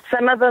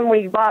 some of them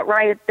we bought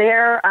right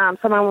there.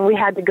 Some of them we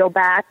had to go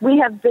back. We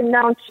have been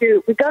known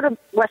we go to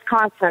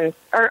Wisconsin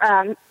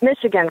or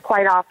Michigan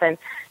quite often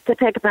to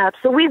pick them up.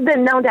 So we've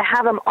been known to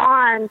have them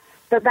on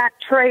the back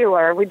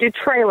trailer. We do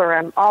trailer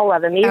them, all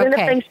of them. Even if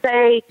they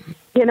say,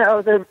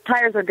 the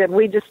tires are good,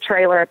 we just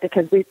trailer it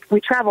because we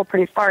travel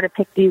pretty far to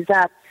pick these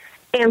up.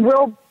 And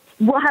we'll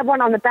have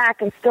one on the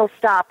back and still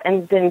stop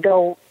and then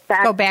go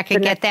back. Go back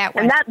and get that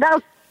one. And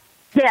that'll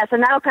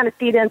that'll kind of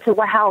feed into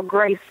how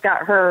Grace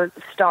got her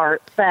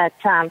start. But,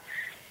 I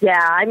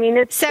mean,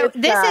 this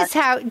is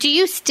how, do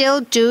you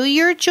still do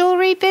your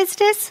jewelry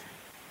business?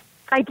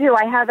 I do.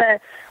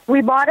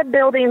 We bought a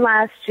building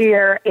last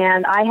year,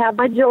 and I have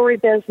my jewelry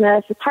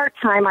business.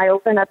 Part-time, I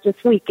open up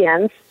just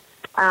weekends,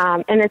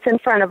 and it's in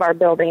front of our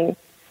building.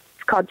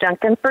 It's called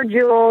Junkin' for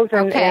Jewels,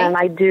 and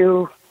I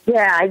do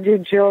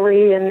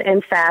jewelry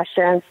and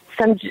fashion.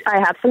 I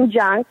have some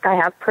junk. I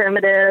have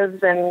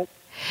primitives, and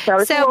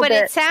so but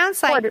it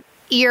sounds like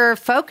your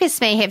focus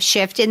may have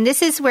shifted, and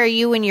this is where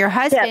you and your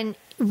husband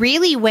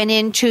really went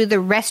into the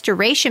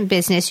restoration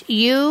business.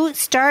 You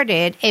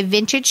started a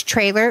vintage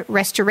trailer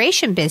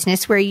restoration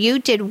business where you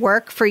did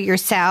work for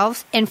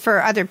yourselves and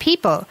for other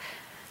people.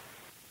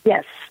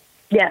 Yes.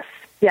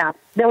 Yeah.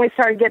 Then we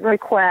started getting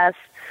requests,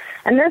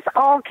 and this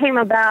all came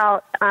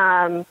about.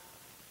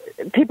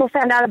 People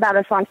found out about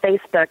us on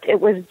Facebook. It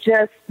was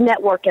just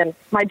networking.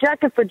 My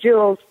Junkin' for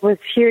Jewels was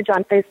huge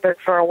on Facebook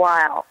for a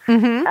while.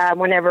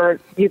 Whenever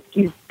you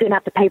didn't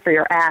have to pay for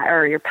your ad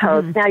or your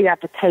post, now you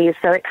have to pay,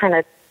 so it kind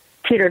of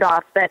petered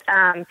off. But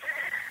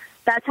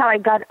that's how I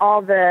got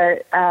all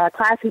the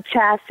Classy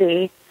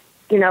Chassis,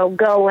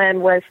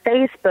 going was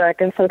Facebook,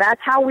 and so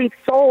that's how we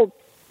sold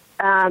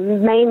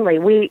mainly.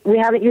 We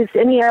haven't used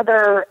any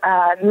other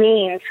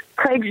means.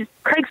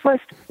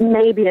 Craigslist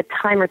maybe a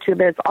time or two,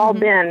 but it's all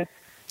been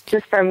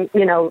just from,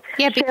 because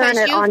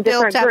you've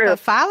built up a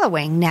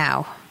following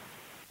now.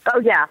 Oh,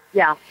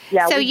 yeah.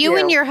 So you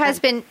and your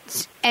husband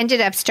ended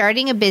up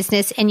starting a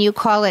business, and you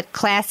call it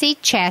Classy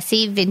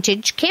Chassis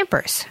Vintage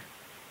Campers.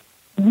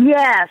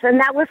 Yes, and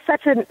that was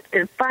such a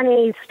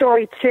funny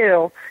story,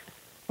 too.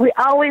 We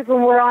always,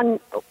 when we're on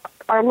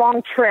our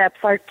long trips.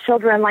 Our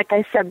children, like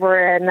I said,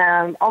 were in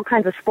all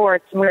kinds of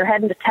sports, and we were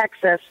heading to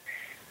Texas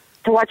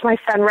to watch my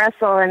son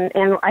wrestle. And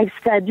I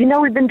said,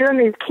 we've been doing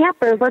these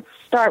campers. Let's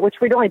start,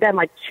 which we'd only done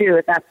like 2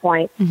 at that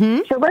point.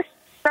 Mm-hmm. So let's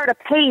start a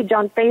page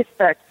on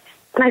Facebook.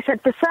 And I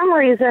said, for some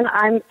reason,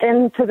 I'm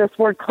into this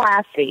word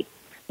classy.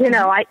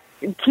 I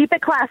keep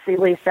it classy,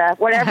 Lisa.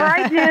 Whatever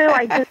I do,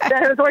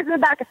 it was always in the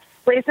back.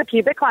 Lisa,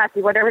 keep it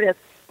classy, whatever it is.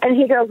 And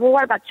he goes, well,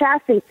 what about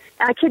chassis?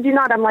 And I kid you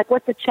not, I'm like,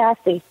 what's a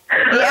chassis?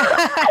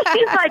 Yeah.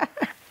 He's like,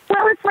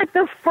 well, it's like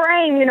the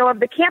frame, of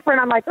the camper. And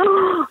I'm like,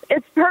 oh,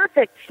 it's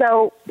perfect.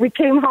 So we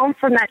came home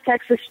from that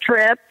Texas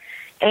trip,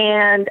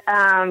 and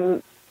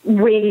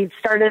we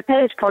started a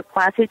page called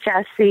Classy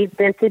Chassis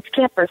Vintage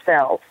Camper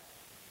Sales.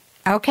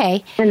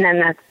 Okay. And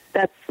then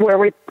that's where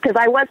because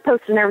I was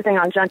posting everything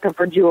on Junko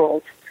for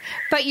Jewels.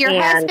 But your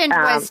husband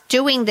was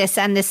doing this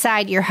on the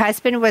side. Your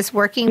husband was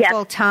working yes.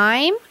 full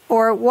time,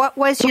 or what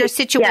was your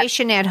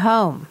situation yes. at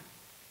home?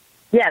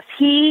 Yes,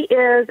 he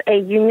is a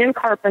union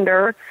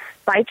carpenter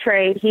by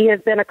trade. He has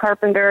been a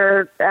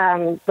carpenter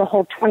the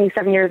whole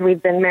 27 years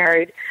we've been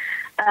married.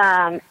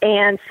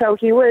 And so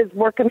he was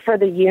working for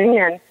the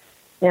union,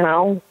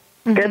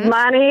 mm-hmm. good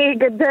money,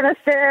 good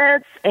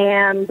benefits,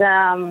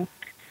 and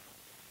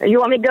you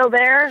want me to go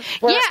there?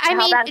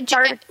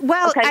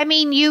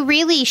 You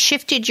really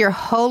shifted your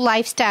whole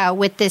lifestyle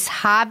with this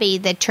hobby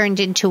that turned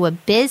into a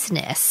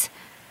business.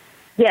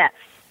 Yes.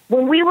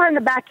 When we were in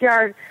the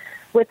backyard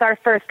with our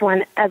first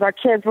one, as our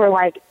kids were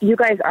like, you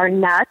guys are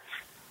nuts,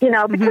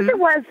 because mm-hmm.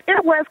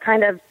 it was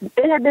kind of,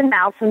 it had been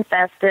mouse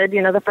infested,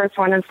 the first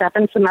one and stuff,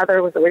 and some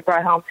other was that we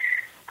brought home.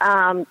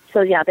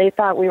 So yeah, they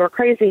thought we were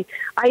crazy.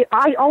 I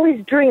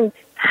always dreamed,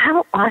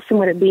 how awesome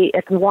would it be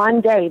if one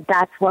day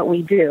that's what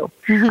we do?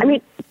 Mm-hmm. I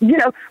mean,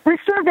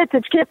 restore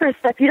vintage camper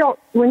stuff.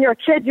 When you're a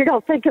kid, you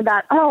don't think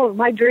about, oh,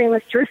 my dream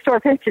is to restore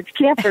vintage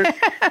campers.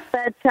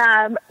 But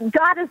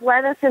God has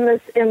led us in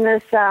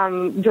this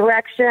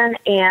direction,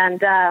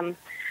 and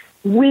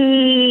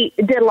we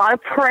did a lot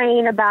of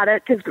praying about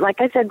it because, like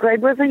I said,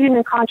 Greg was a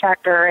union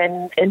contractor,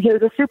 and he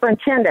was a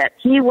superintendent.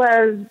 He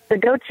was the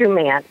go-to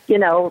man. He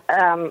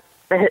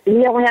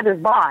only had his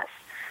boss,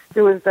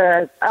 who was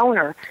the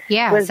owner.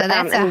 Yeah, so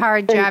that's a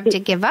hard job to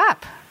give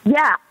up.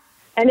 Yeah,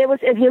 and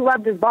he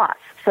loved his boss.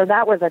 So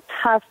that was it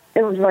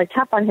was really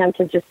tough on him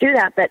to just do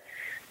that. But,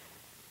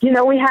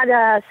 we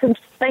had some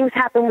things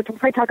happen, which we'll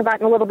probably talk about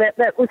in a little bit,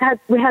 but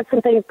we had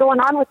some things going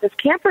on with this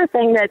camper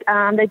thing that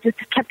they just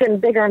kept getting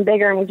bigger and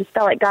bigger, and we just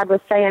felt like God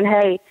was saying,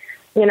 hey,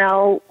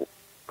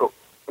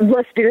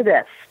 let's do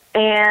this.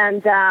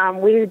 And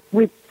we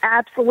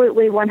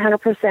absolutely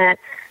 100%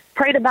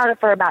 prayed about it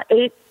for about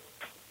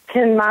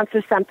 8-10 months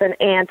or something,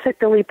 and took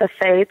the leap of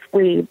faith.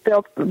 We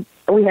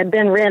had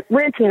been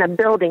renting a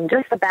building,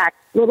 just the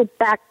little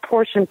back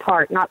portion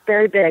part, not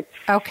very big.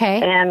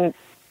 Okay. And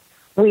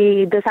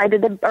we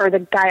decided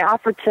the guy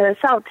offered to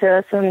sell it to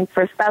us, and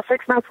for about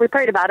 6 months we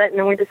prayed about it, and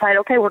then we decided,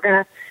 okay, we're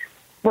gonna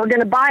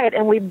buy it,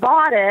 and we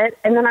bought it.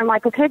 And then I'm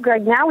like, okay,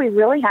 Greg, now we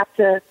really have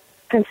to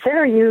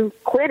consider you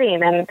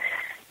quitting. And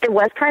it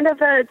was kind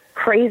of a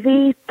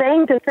crazy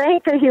thing to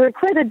think that he would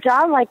quit a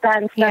job like that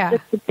and stuff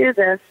just to do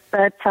this.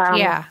 But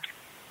yeah.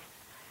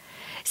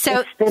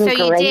 So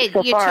you did.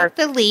 You took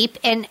the leap.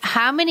 And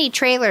how many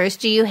trailers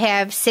do you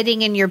have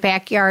sitting in your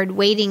backyard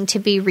waiting to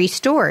be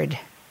restored?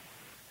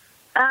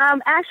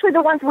 Actually,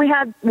 the ones we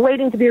have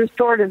waiting to be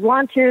restored is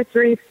 1, 2,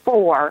 3,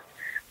 4.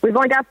 We've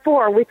only got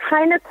 4. We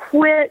kind of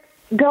quit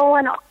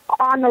going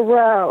on the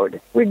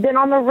road. We've been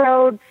on the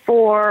road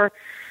for,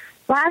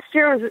 last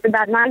year was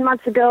about 9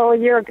 months ago, a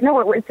year ago. No,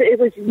 it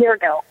was a year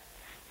ago.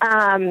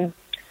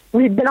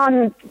 We've been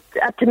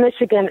up to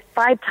Michigan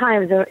 5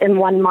 times in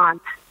 1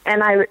 month.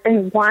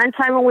 And one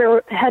time when we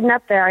were heading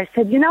up there, I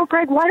said,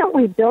 Greg, why don't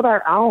we build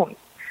our own?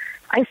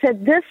 I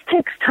said, this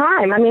takes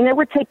time. I mean, it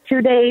would take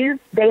 2 days,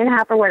 day and a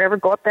half or whatever,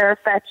 go up there,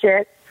 fetch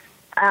it,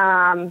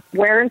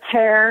 wear and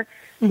tear.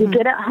 Mm-hmm. You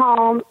get it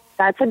home.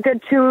 That's a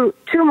good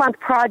 2-month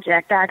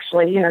project,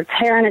 actually,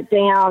 tearing it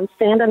down,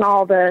 sanding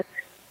all the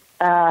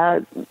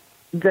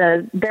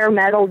bare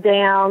metal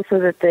down so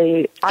that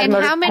the And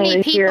how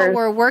many people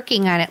were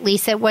working on it,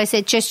 Lisa? Was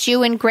it just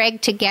you and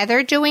Greg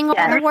together doing all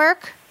the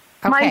work?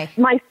 Okay.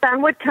 My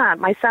son would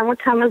come. My son would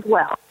come as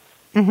well.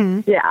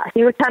 Mm-hmm. Yeah,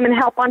 he would come and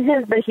help on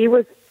his, but he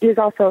was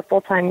also a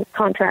full-time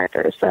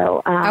contractor,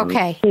 so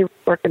he was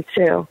working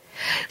too.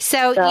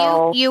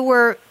 So you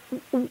were,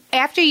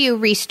 after you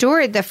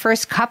restored the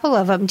first couple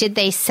of them, did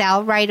they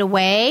sell right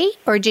away,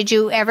 or did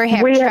you ever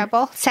have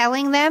trouble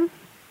selling them?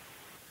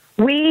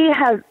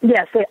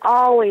 Yes, they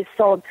always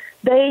sold.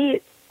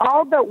 They,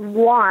 all but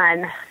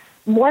one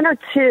or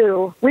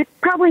two, we've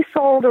probably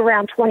sold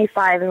around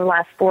 25 in the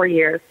last 4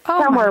 years,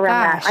 somewhere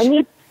around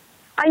that.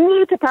 I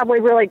need to probably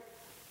really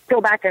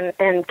go back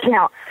and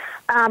count.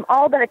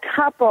 All but a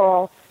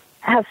couple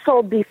have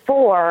sold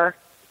before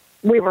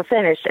we were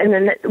finished, and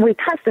then we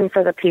custom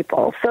for the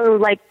people.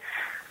 So,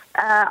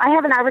 I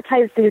haven't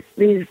advertised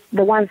the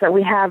ones that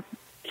we have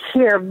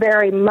here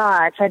very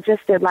much. I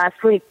just did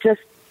last week,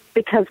 just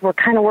because we're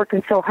kind of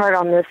working so hard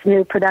on this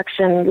new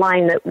production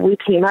line that we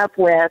came up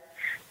with,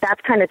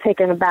 that's kind of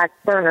taken a back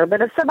burner.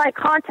 But if somebody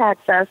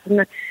contacts us,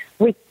 and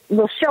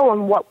we'll show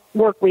them what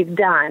work we've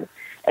done,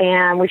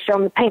 and we show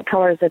them the paint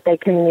colors that they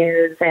can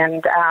use.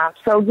 And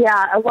so,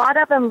 yeah, a lot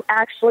of them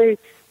actually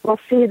will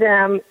see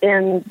them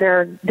in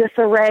their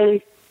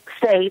disarray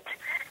state,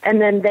 and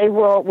then they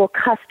will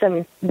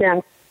custom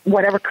them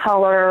whatever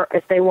color,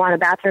 if they want a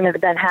bathroom, if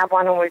it doesn't have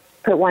one, and we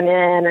put one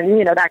in, and,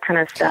 you know, that kind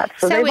of stuff.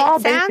 So they've all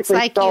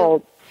basically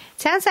sold.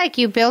 Sounds like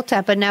you built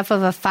up enough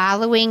of a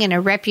following and a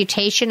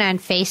reputation on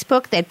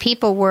Facebook that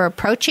people were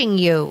approaching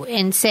you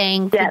and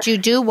saying, could you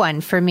do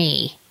one for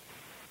me?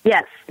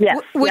 Yes, yes.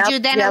 Would you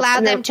then allow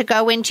them to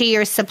go into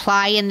your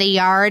supply in the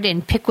yard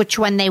and pick which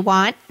one they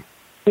want?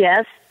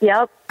 Yes,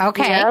 yep.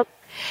 Okay. Yep.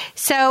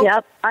 So...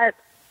 Yep.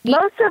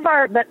 Most of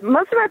our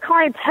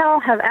clientele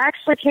have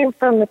actually came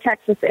from the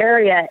Texas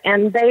area,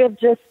 and they have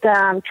just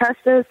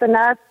trusted us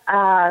enough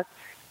that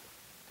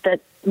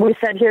we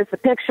said, "Here's the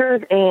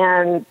pictures,"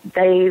 and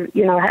they,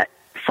 you know,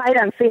 sight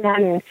unseen,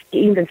 hadn't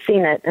even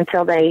seen it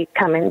until they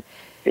come in.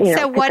 You know,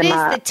 so, what is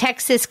the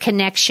Texas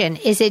connection?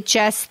 Is it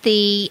just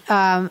the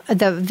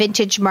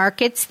vintage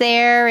markets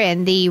there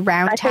and the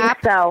Round Top? I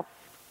think so.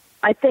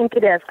 I think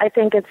it is. I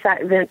think it's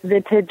that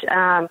vintage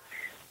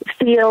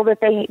feel that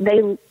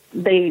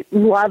they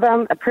love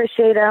them,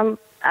 appreciate them.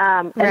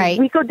 Right. And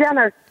we go down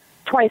there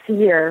twice a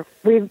year.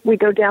 We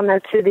go down there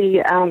to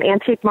the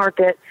antique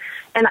market,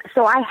 and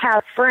so I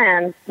have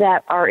friends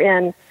that are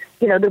in,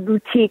 you know, the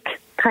boutique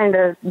kind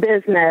of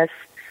business,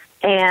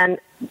 and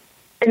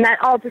that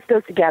all just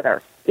goes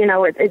together. You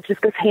know, it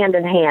just goes hand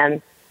in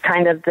hand.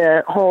 Kind of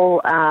the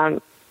whole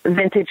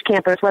vintage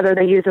campers, whether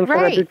they use them for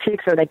the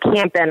boutiques or they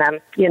camp in them.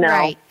 You know,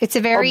 right? It's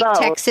a very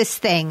Texas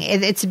thing.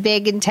 It's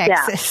big in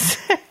Texas.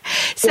 Yeah.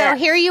 So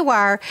here you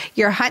are,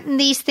 you're hunting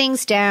these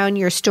things down,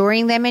 you're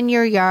storing them in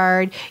your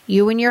yard,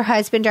 you and your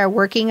husband are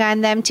working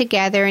on them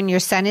together, and your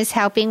son is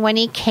helping when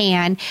he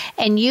can,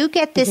 and you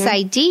get this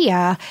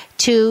idea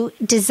to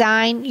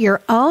design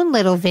your own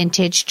little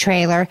vintage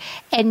trailer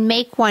and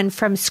make one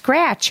from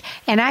scratch.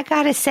 And I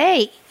gotta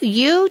say,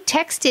 you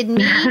texted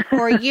me,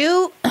 or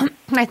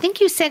I think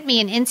you sent me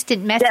an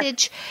instant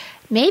message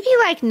maybe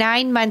like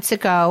 9 months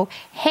ago.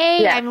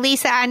 Hey, I'm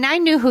Lisa, and I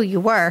knew who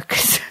you were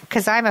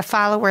because I'm a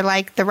follower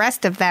like the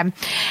rest of them.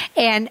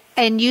 And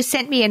you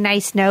sent me a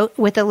nice note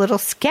with a little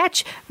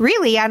sketch,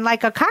 really on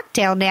like a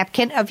cocktail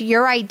napkin, of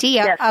your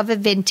idea of a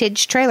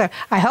vintage trailer.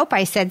 I hope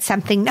I said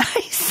something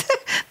nice,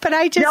 but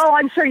No,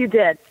 I'm sure you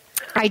did.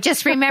 I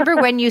just remember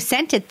when you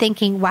sent it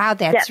thinking, wow,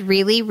 that's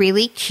really,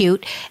 really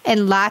cute.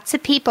 And lots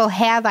of people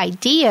have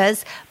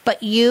ideas,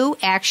 but you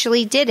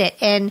actually did it.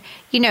 And,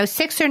 you know,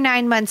 6 or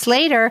 9 months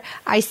later,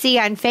 I see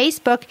on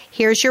Facebook,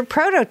 here's your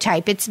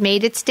prototype. It's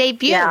made its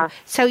debut. Yeah.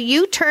 So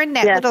you turned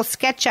that little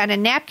sketch on a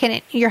napkin,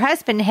 and your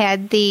husband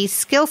had the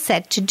skill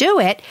set to do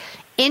it,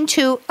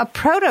 into a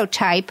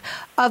prototype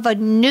of a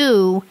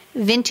new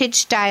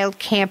vintage-styled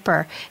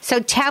camper. So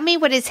tell me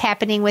what is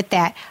happening with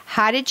that.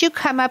 How did you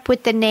come up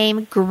with the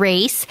name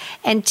Grace?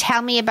 And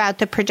tell me about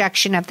the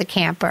production of the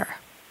camper.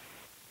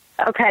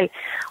 Okay.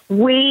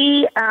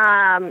 We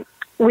had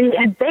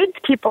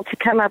begged people to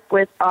come up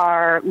with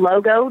our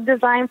logo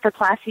design for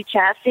Classy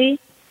Chassis,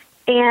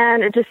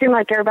 and it just seemed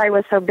like everybody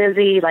was so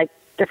busy, like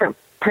different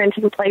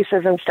printing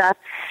places and stuff.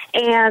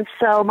 And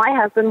so my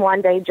husband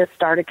one day just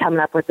started coming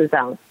up with his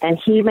own. And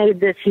he made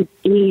this,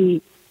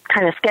 he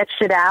kind of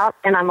sketched it out,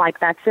 and I'm like,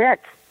 that's it.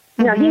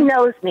 You know, he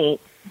knows me.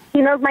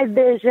 He knows my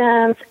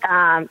visions.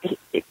 I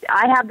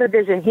have the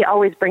vision. He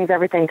always brings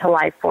everything to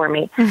life for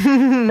me.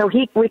 So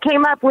we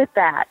came up with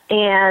that,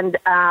 and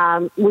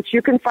which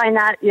you can find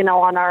that, you know,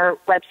 on our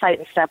website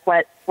and stuff,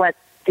 what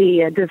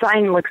the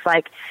design looks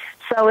like.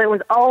 So it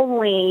was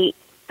only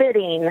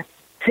fitting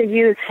to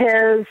use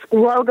his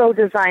logo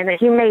design that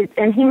he made,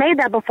 and he made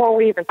that before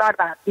we even thought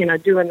about, you know,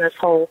 doing this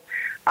whole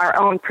our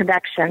own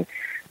production.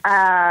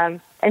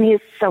 And he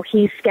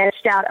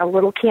sketched out a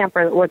little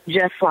camper that looked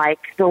just like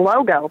the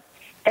logo,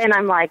 and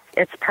I'm like,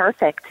 it's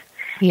perfect.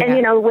 Yeah. And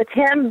you know, with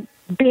him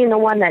being the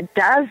one that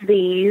does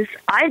these,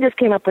 I just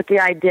came up with the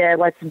idea,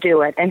 let's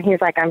do it. And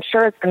he's like, I'm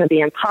sure it's going to be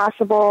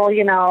impossible.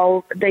 You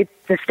know, the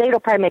state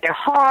will probably make it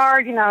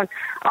hard. You know,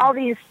 all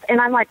these,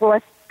 and I'm like,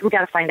 well, we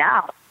got to find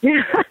out.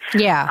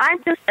 Yeah.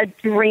 I'm just a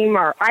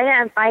dreamer.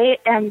 I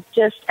am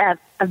just a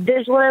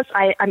visualist.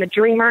 I'm a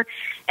dreamer,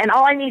 and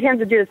all I need him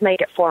to do is make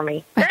it for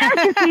me.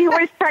 He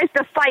always tries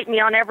to fight me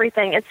on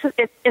everything.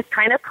 It's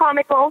kind of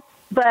comical,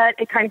 but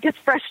it kind of gets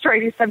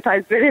frustrating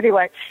sometimes. But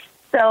anyway,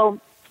 so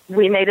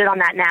we made it on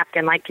that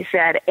napkin, like you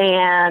said,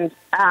 and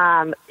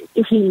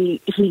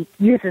he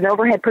used an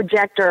overhead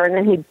projector, and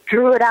then he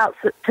drew it out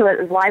to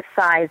his life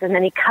size, and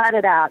then he cut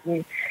it out,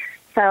 and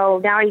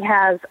so now he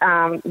has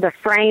the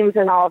frames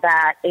and all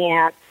that,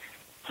 and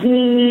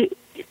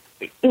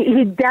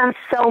he'd done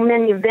so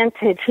many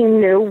vintage. He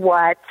knew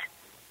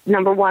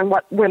number one,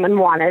 what women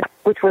wanted,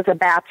 which was a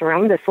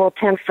bathroom. This little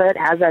 10-foot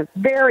has a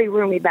very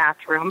roomy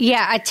bathroom.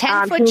 Yeah, a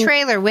 10-foot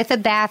trailer with a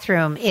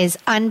bathroom is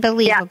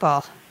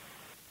unbelievable.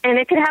 and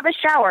it could have a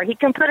shower. He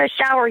can put a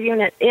shower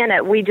unit in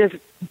it. We just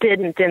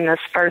didn't in this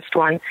first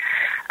one.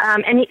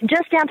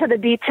 Just down to the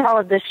detail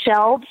of the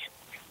shelves,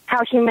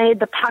 how he made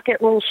the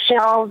pocket little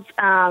shelves,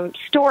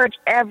 storage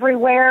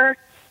everywhere.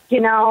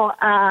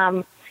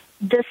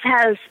 This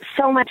has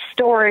so much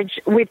storage.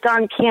 We've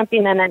gone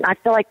camping in it, and I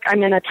feel like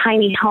I'm in a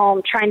tiny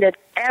home trying to,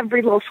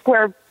 every little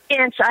square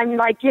inch, I'm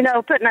like,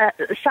 putting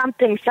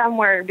something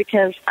somewhere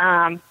because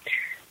I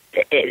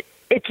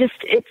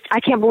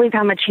can't believe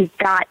how much he's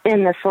got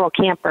in this little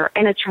camper,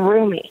 and it's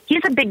roomy.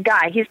 He's a big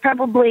guy. He's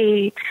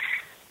probably,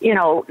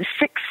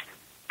 6'3"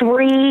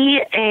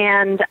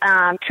 and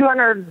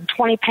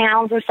 220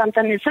 pounds or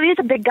something. So he's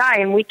a big guy,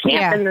 and we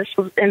camp in this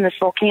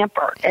little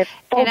camper. It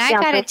folds and I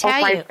down got to to a tell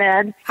full-size you,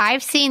 bed.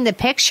 I've seen the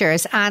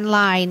pictures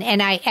online,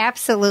 and I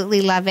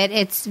absolutely love it.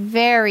 It's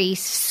very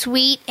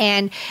sweet,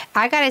 and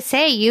I got to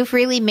say, you've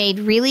really made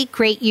really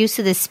great use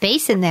of the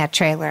space in that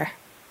trailer.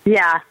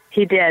 Yeah,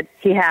 he did.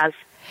 He has.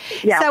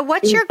 Yeah. So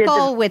what's your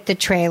goal with the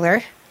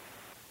trailer?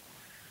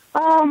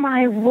 Oh,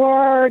 my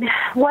word.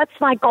 What's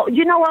my goal?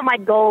 You know what my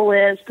goal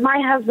is? My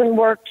husband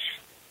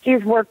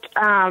he's worked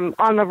on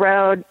the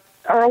road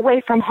or away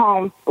from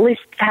home, at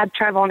least had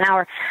travel an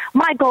hour.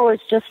 My goal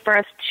is just for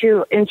us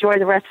to enjoy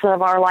the rest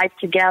of our life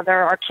together.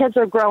 Our kids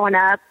are growing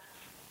up,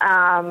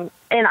 and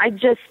I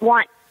just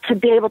want to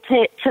be able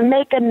to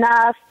make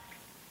enough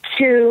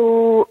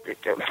for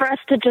us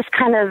to just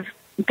kind of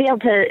be able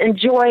to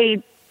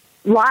enjoy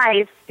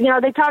life.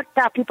 They talk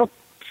about people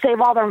save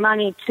all their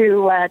money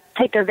to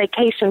take a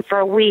vacation for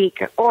a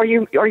week, or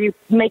you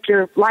make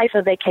your life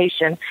a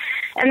vacation,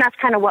 and that's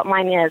kind of what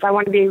mine is. I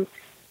want to be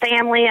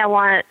family. I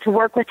want to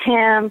work with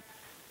him.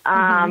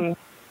 I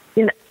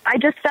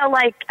just felt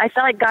like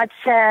God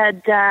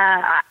said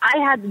I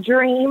had the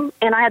dream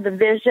and I had the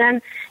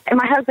vision, and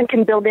my husband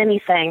can build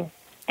anything.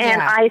 And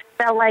I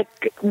felt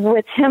like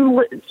with him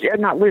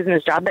not losing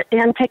his job, but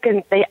him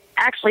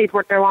he'd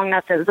worked there long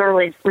enough at his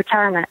early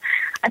retirement.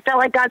 I felt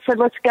like God said,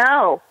 "Let's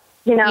go."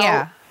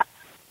 Yeah.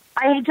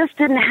 I just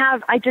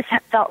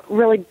felt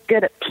really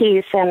good at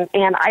peace, and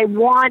I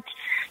want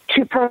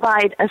to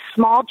provide a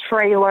small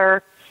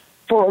trailer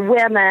for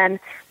women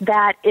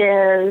that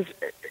is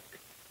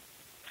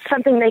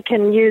something they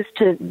can use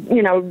to,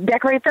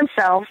 decorate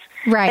themselves.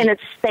 Right. And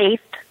it's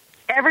safe.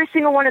 Every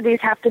single one of these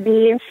have to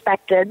be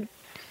inspected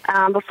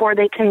before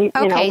they can, leave the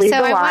lot. Okay, so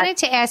I wanted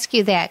to ask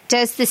you that.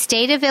 Does the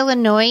state of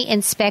Illinois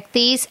inspect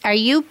these? Are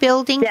you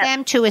building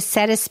them to a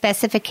set of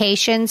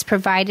specifications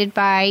provided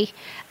by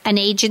an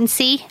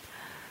agency?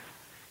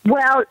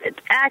 Well,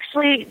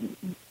 actually,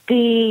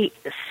 the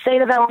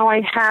state of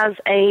Illinois has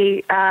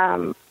a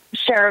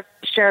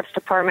sheriff's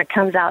department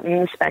comes out and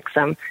inspects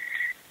them.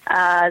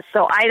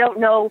 So I don't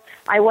know.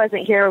 I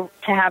wasn't here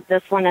to have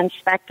this one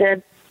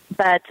inspected,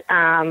 but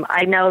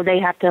I know they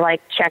have to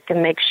check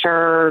and make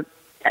sure.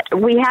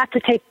 We have to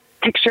take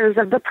pictures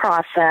of the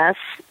process.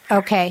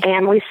 Okay.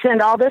 And we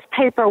send all this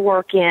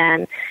paperwork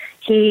in.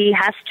 He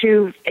has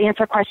to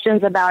answer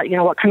questions about,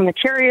 what kind of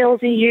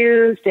materials he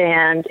used,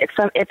 and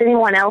if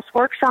anyone else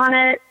works on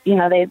it,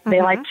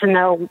 they like to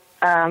know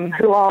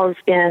who all is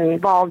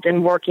involved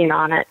in working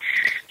on it.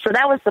 So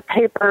that was the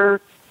paper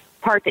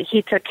part that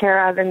he took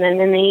care of, and then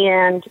in the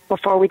end,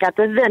 before we got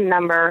the VIN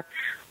number,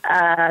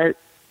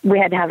 we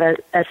had to have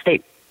a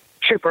state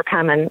trooper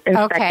come and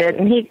inspect it,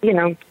 and he,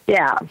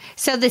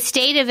 So the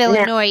state of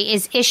Illinois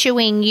is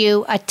issuing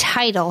you a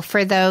title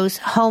for those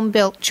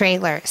home-built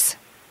trailers.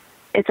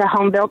 It's a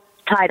home-built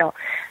title.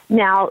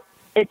 Now,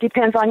 it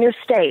depends on your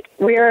state.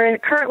 We are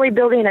currently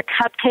building a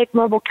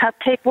mobile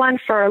cupcake one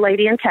for a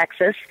lady in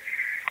Texas,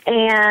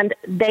 and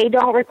they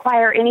don't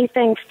require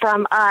anything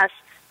from us.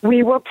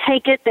 We will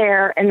take it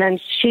there, and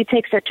then she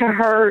takes it to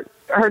her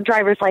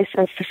driver's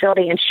license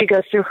facility, and she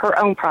goes through her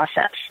own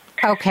process.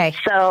 Okay.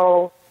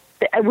 So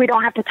we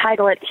don't have to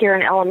title it here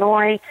in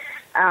Illinois.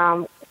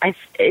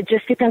 It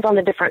just depends on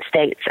the different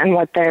states and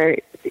what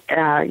they,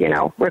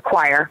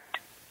 require.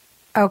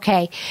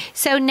 Okay.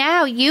 So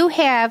now you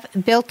have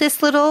built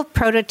this little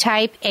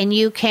prototype and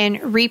you can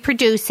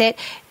reproduce it.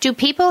 Do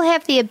people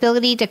have the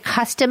ability to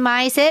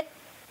customize it?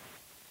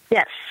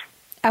 Yes.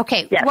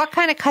 Okay. Yes. What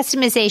kind of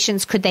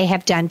customizations could they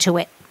have done to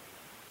it?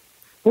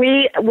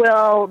 We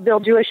will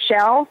build you a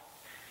shell,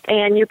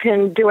 and you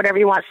can do whatever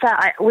you want. So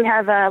we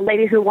have a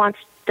lady who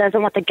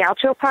doesn't want the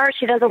gaucho part.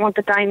 She doesn't want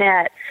the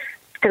dinette,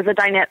 because the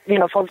dinette,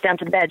 folds down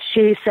to the bed.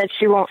 She said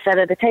she won't sit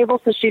at a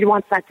table, so she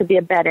wants that to be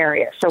a bed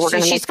area. So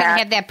she's going to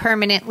have that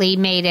permanently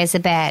made as a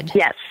bed.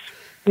 Yes,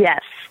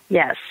 yes,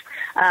 yes.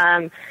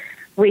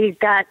 We've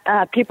got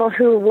people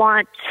who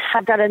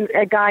I've got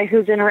a guy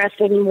who's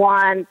interested in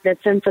one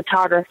that's in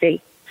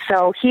photography.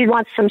 So he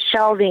wants some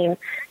shelving,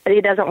 but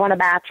he doesn't want a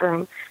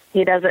bathroom.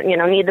 He doesn't,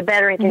 need the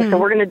bed or anything. Mm-hmm. So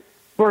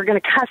we're going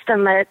to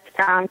custom it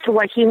to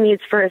what he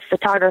needs for his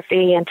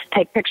photography and to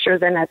take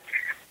pictures in it.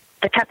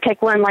 The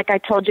cupcake one, like I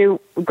told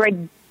you,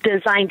 Greg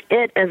designed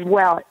it as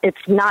well.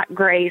 It's not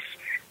Grace.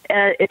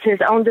 It's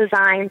his own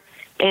design,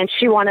 and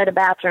she wanted a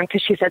bathroom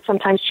because she said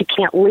sometimes she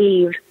can't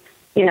leave,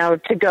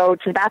 to go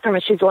to the bathroom,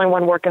 and she's the only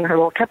one working her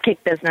little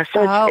cupcake business.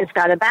 So it's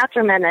got a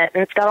bathroom in it,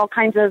 and it's got all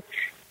kinds of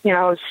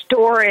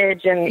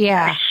storage and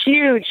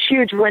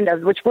huge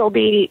windows, which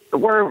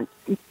we're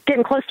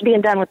getting close to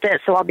being done with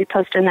this, so I'll be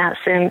posting that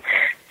soon.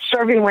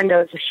 Serving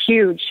windows is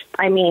huge.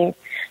 I mean,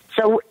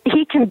 so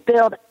he can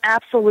build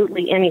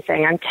absolutely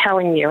anything, I'm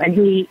telling you, and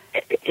he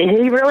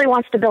really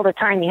wants to build a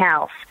tiny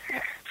house.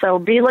 So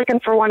be looking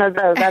for one of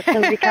those. That's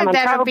going to be coming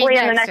probably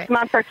in the next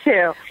month or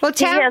two. Well,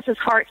 he has his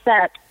heart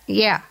set.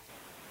 Yeah.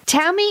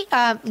 Tell me,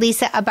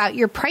 Lisa, about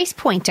your price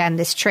point on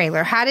this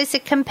trailer. How does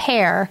it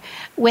compare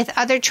with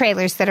other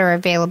trailers that are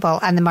available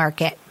on the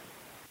market?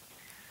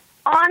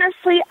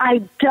 Honestly,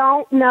 I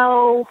don't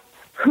know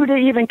who to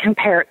even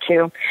compare it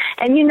to.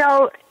 And,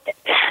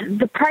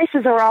 the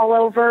prices are all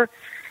over.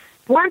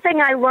 One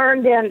thing I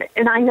learned,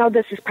 and I know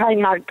this is probably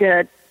not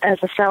good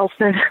as a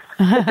salesman,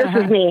 but this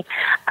is me.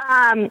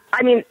 I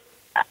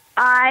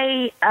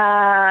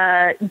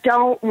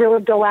don't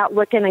really go out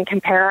looking and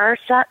compare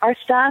our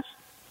stuff.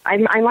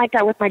 I'm like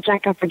that with my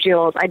junk and for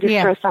jewels. I just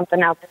throw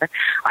something out there.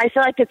 I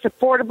feel like it's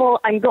affordable.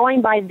 I'm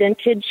going by the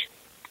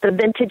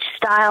vintage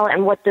style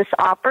and what this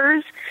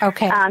offers.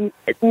 Okay.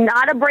 It's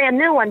not a brand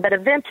new one, but a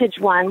vintage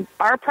one.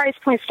 Our price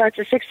point starts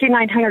at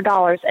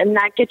 $6,900, and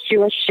that gets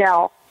you a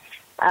shell.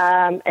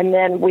 And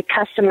then we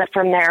custom it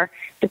from there,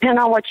 depending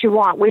on what you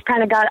want. We've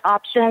kind of got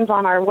options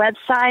on our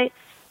website.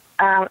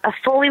 A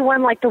fully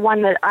one like the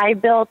one that I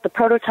built, the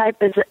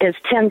prototype is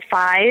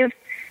 $10,500.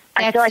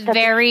 I feel like that's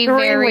very,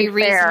 very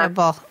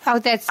reasonable. Fair. Oh,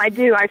 that's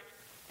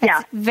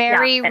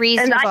very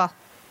reasonable. And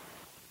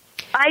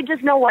I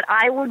just know what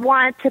I would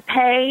want to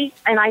pay,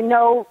 and I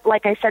know,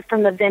 like I said,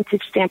 from the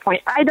vintage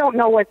standpoint, I don't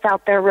know what's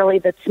out there really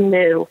that's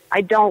new. I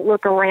don't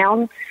look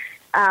around,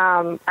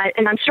 and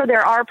I'm sure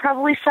there are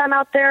probably some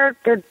out there.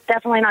 They're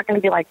definitely not going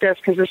to be like this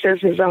because this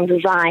is his own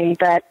design.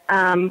 But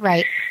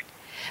right.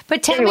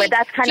 But tell me,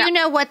 do you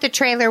know what the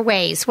trailer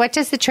weighs? What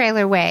does the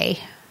trailer weigh?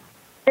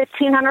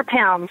 1,500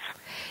 pounds.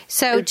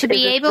 So to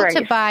be able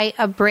to buy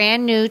a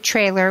brand new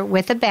trailer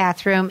with a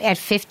bathroom at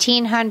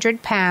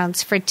 1,500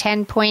 pounds for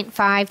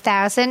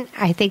 $10,500,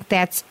 I think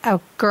that's a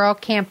girl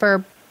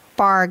camper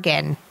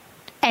bargain.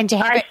 And to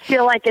have I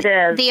feel like it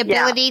is. The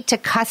ability to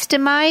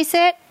customize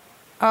it.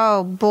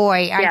 Oh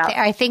boy,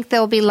 I think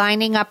they'll be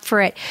lining up for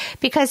it,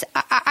 because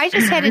I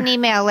just had an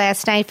email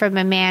last night from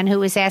a man who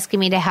was asking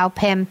me to help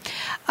him.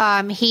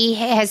 He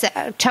has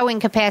a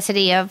towing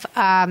capacity of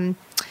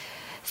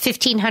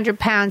 1,500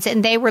 pounds,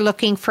 and they were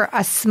looking for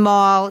a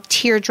small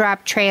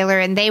teardrop trailer,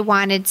 and they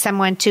wanted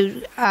someone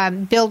to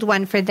build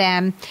one for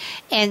them,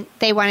 and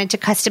they wanted to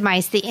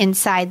customize the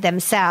inside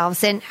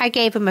themselves. And I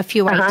gave him a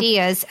few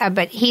ideas,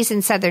 but he's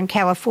in Southern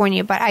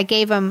California, but I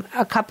gave him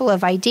a couple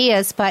of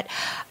ideas. But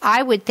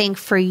I would think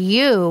for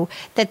you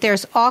that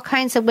there's all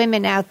kinds of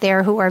women out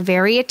there who are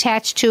very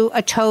attached to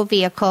a tow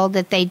vehicle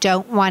that they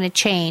don't want to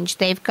change.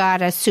 They've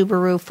got a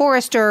Subaru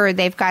Forester, or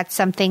they've got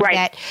something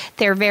that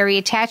they're very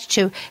attached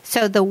to.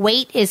 So the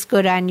weight is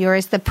good on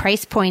yours, the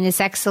price point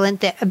is excellent,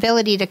 the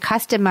ability to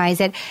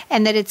customize it,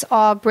 and that it's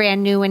all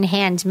brand new and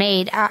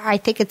handmade. I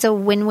think it's a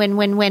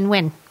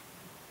win-win-win-win-win.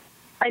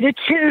 I do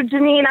too,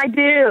 Janine. I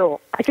do.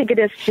 I think it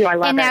is too. I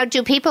love it. And now,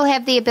 do people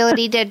have the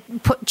ability to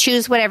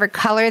choose whatever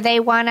color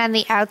they want on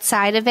the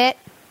outside of it?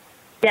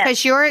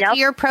 Yes. Because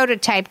your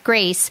prototype,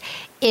 Grace,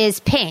 is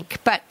pink,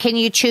 but can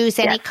you choose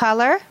any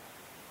color?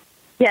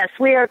 Yes,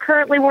 we are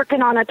currently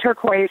working on a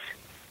turquoise.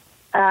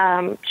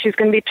 She's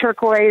going to be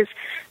turquoise.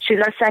 She's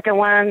our second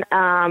one.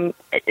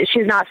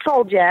 She's not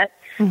sold yet,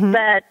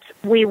 but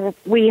we're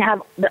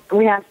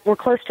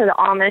close to the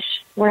Amish.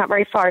 We're not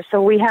very far,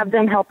 so we have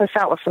them help us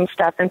out with some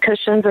stuff, and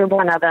cushions are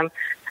one of them.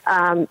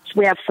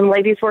 We have some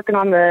ladies working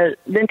on the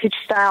vintage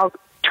style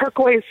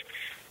turquoise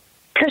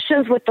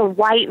cushions with the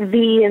white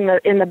V in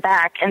the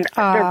back, and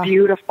they're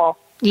beautiful.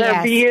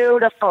 They're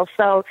beautiful.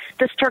 So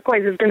this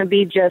turquoise is going to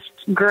be just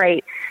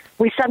great.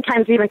 We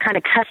sometimes even kind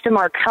of custom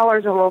our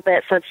colors a little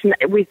bit, so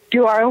we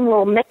do our own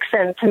little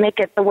mix-in to make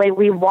it the way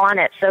we want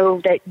it,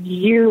 so that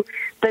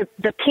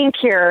the pink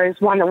here is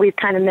one that we've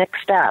kind of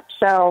mixed up.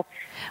 So,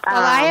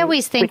 well, I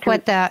always think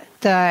what the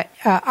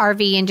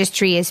RV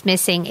industry is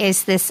missing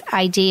is this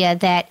idea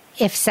that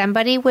if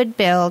somebody would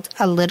build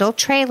a little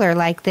trailer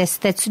like this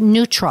that's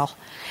neutral,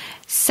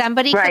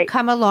 somebody could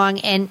come along,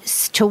 and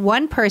to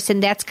one person,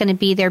 that's going to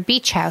be their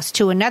beach house.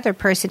 To another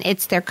person,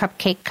 it's their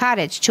cupcake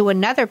cottage. To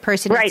another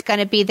person, it's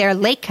going to be their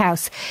lake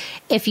house.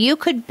 If you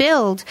could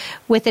build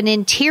with an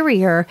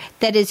interior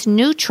that is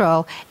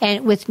neutral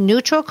and with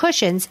neutral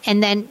cushions,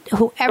 and then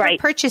whoever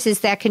purchases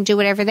that can do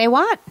whatever they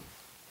want.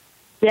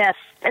 Yes.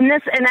 And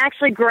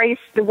actually Grace,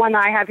 the one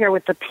I have here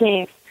with the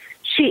pink,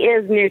 she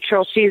is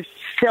neutral. She's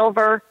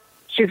silver.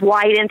 She's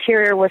white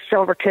interior with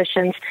silver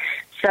cushions.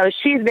 So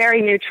she's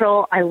very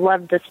neutral. I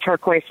love this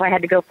turquoise, so I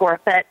had to go for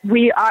it. But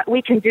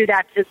we can do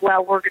that as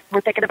well.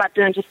 We're thinking about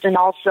doing just an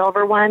all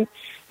silver one.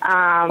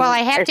 Well, I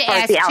have to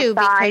ask too,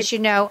 because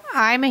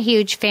I'm a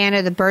huge fan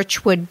of the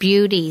Birchwood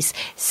Beauties.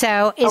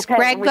 So is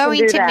Greg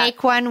going to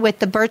make one with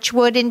the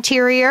Birchwood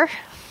interior?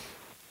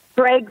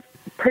 Greg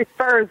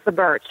prefers the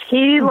birch.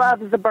 He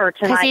loves the birch,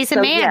 because he's a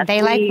man.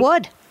 They like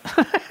wood.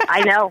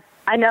 I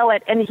know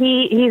it, and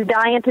he's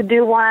dying to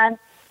do one.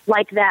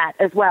 like that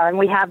as well. And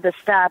we have the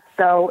stuff,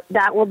 so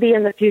that will be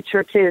in the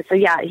future too. So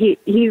yeah, he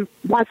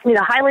wants me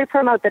to highly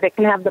promote that it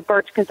can have the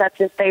birch because that's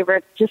his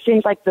favorite. Just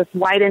seems like this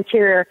white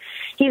interior.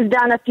 He's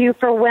done a few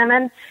for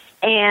women,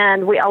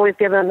 and we always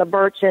give them the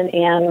birch,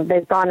 and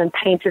they've gone and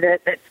painted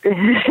it.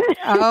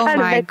 Oh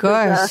my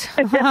gosh.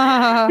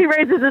 He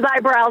raises his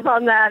eyebrows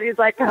on that. He's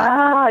like,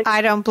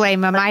 I don't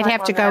blame him. I'd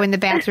have to go in the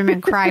bathroom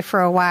and cry for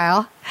a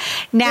while.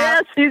 Now,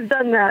 yes, he's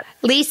done that.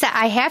 Lisa,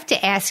 I have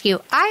to ask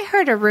you, I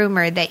heard a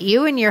rumor that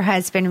you and your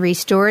husband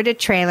restored a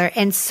trailer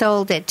and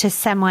sold it to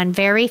someone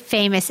very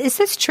famous. Is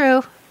this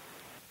true?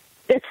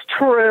 It's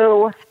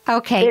true.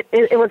 Okay.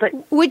 It was a...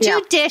 Would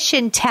you dish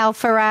and tell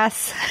for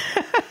us?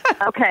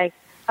 Okay.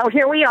 Oh,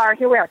 here we are.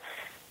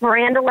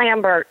 Miranda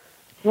Lambert.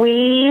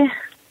 We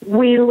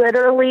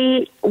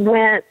literally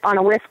went on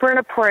a whisper and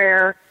a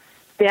prayer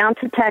down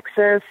to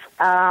Texas.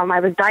 I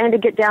was dying to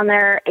get down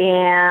there,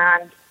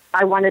 and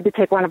I wanted to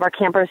take one of our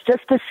campers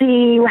just to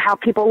see how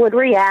people would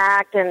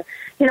react and,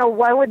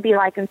 what it would be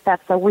like and stuff.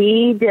 So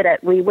we did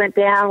it. We went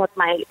down with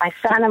my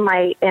son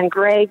and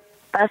Greg,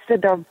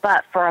 busted their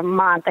butt for a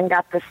month and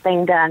got this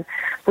thing done.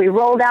 We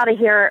rolled out of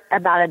here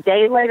about a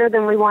day later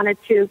than we wanted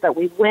to, but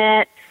we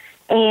went.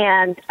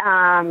 And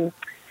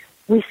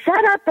we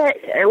set up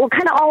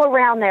kind of all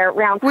around there,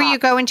 Round Top. Were you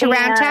going to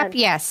Round Top?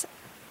 Yes.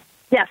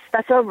 Yes,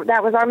 that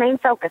was our main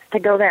focus, to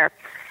go there.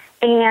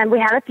 And we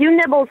had a few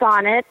nibbles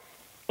on it,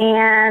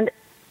 and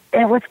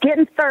it was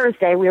getting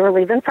Thursday. We were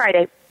leaving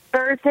Friday.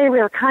 Thursday, we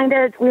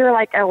were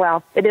like, oh,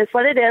 well, it is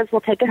what it is.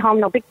 We'll take it home.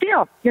 No big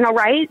deal.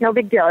 Right? No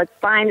big deal. It's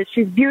fine.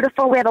 She's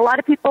beautiful. We had a lot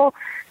of people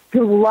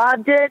who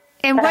loved it.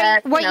 And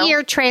what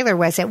year trailer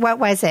was it? What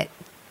was it?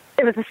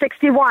 It was a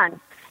 61.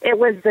 It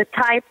was the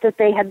type that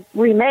they had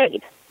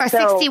remade. A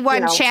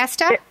 61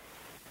 Shasta?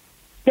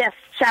 Yes,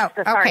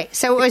 Shasta. Oh, okay.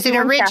 So it was an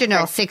original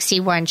Shasta.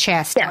 61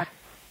 Shasta. Yeah.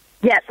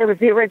 Yes, it was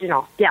the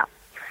original. Yeah.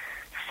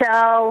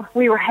 So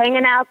we were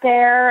hanging out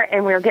there,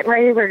 and we were getting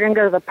ready. We were going to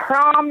go to the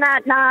prom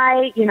that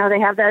night.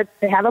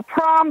 They have a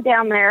prom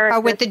down there.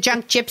 Oh, with the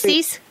Junk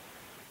Gypsies?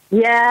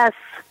 Yes.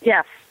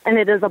 And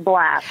it is a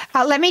blast.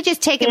 Let me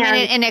just take a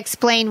minute and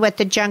explain what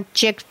the Junk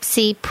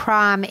Gypsy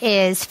Prom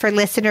is for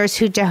listeners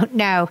who don't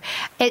know.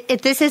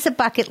 This is a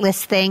bucket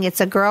list thing.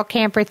 It's a girl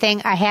camper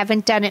thing. I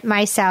haven't done it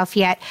myself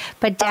yet,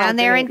 but down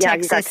there in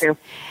Texas,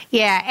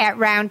 at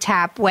Round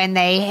Top, when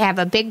they have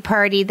a big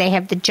party, they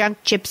have the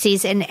Junk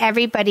Gypsies, and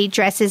everybody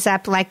dresses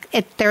up like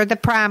they're the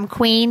prom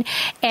queen.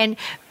 And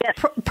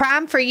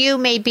prom for you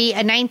may be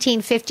a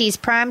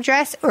 1950s prom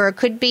dress, or it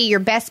could be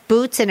your best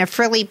boots and a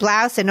frilly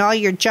blouse and all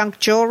your junk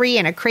jewelry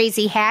and a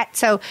crazy hat.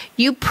 So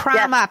you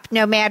prom up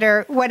no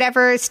matter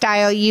whatever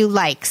style you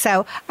like.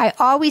 So I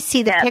always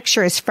see the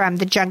pictures from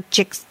the Junk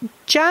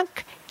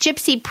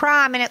Gypsy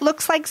Prom, and it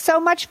looks like so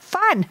much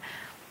fun.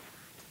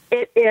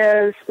 It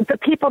is. The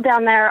people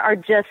down there are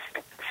just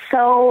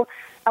so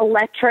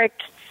electric,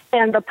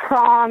 and the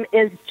prom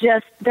is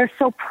just, they're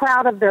so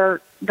proud of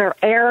their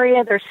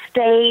area, their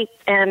state,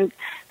 and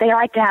they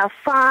like to have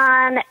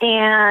fun,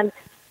 and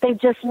they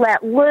just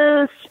let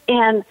loose,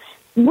 and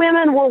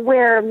women will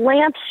wear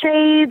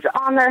lampshades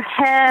on their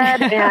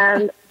head,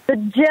 and the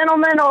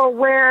gentlemen will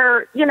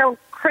wear,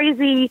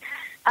 crazy,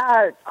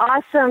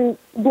 awesome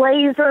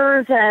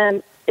blazers,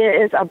 and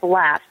it is a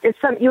blast.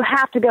 You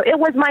have to go. It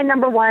was my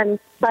number one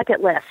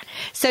bucket list.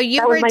 So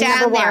you were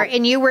down there,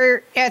 and you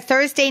were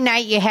Thursday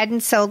night. You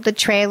hadn't sold the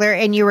trailer,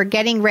 and you were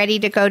getting ready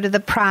to go to the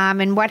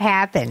prom. And what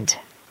happened?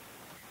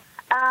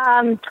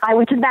 I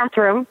went to the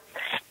bathroom,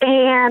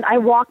 and I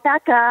walked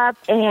back up,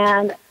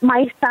 and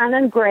my son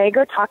and Greg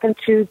are talking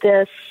to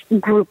this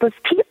group of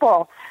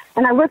people.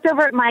 And I looked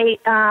over at my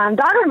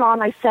daughter-in-law,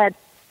 and I said,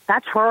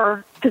 "That's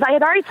her." Because I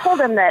had already told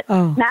him that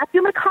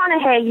Matthew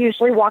McConaughey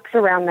usually walks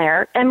around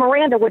there, and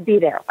Miranda would be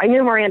there. I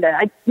knew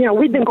Miranda.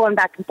 We've been going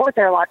back and forth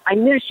there a lot. I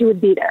knew she would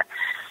be there.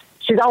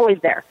 She's always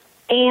there.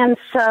 And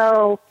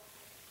so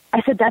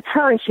I said, "That's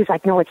her." And she's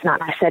like, "No, it's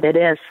not." And I said, "It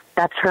is.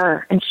 That's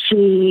her." And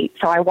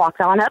so I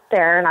walked on up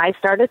there, and I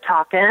started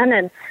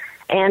talking,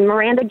 and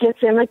Miranda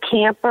gets in the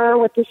camper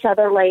with this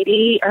other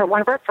lady, or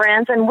one of her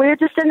friends, and we were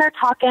just in there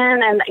talking,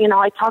 and,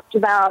 I talked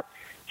about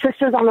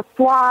Sisters on the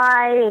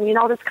Fly and,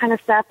 all this kind of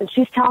stuff. And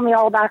she's telling me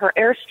all about her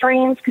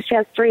Airstreams, because she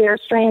has 3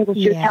 Airstreams, and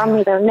she was telling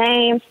me their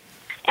names.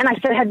 And I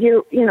said,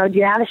 do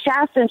you have a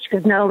Shasta? And she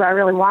goes, "No, but I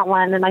really want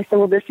one." And I said,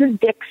 "Well, this is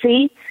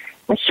Dixie."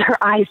 And her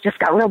eyes just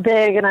got real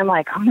big, and I'm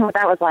like, I don't know what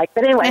that was like.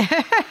 But anyway,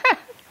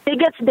 she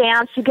gets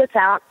down, she gets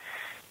out.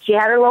 She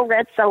had her little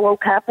red Solo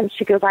cup, and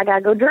she goes, "I got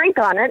to go drink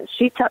on it." And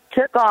she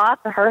took off.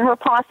 Her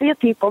posse of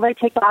people, they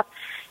take off.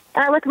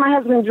 And I looked at my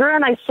husband, Drew,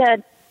 and I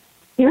said,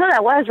 "You know who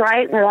that was,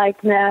 right?" And they're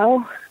like,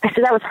 "No." I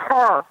said, "That was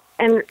her."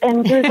 And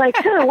he was like,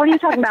 "Who? What are you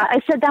talking about?"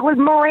 I said, "That was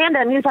Miranda."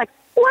 And he was like,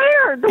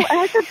 "Where?" And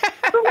I said,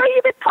 "The lady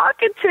you've been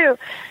talking to.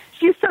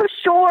 She's so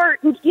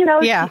short, and, she's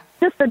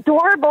just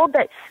adorable."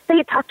 But they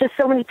had talked to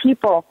so many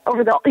people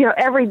over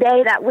every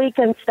day that week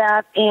and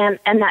stuff, and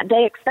that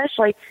day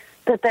especially,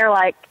 that they're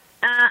like,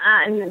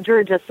 and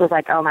Drew just was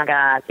like, "Oh my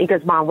God." He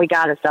goes, "Mom, we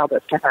got to sell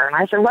this to her." And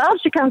I said, "Well,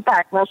 if she comes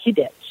back." Well, she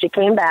did. She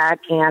came back,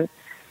 and,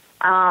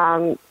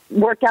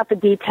 worked out the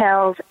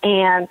details,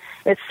 and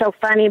it's so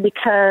funny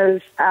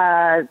because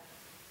as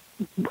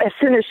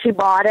soon as she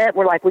bought it,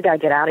 we're like, we got to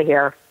get out of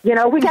here. You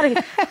know, we got to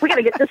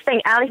get this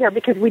thing out of here,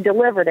 because we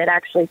delivered it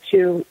actually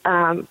to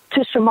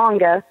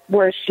Chemungha,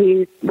 where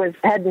she was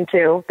heading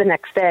to the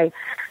next day,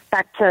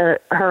 back to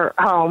her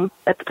home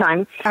at the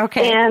time.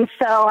 Okay. And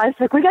so I was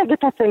like, we got to get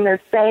that thing there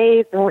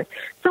safe. And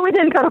so we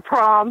didn't go to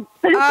prom.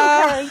 But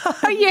it's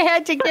okay. You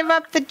had to give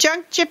up the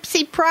junk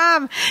gypsy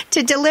prom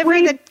to deliver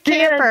the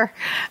camper.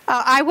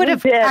 I would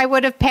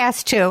have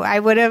passed too. I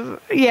would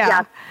have,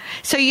 yeah.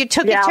 So you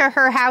took it to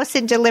her house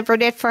and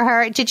delivered it for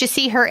her. Did you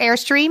see her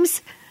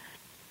Airstreams?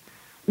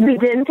 We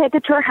didn't take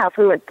it to her house.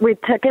 We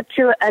took it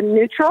to a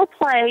neutral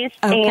place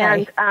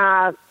and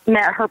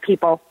met her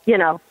people, you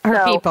know.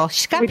 Her people.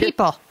 She's got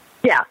people.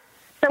 Yeah.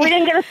 So we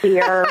didn't get to see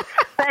her.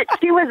 But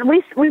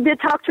we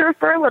did talk to her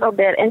for a little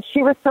bit, and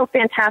she was so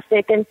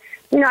fantastic. And,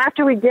 you know,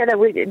 after we did it,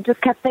 we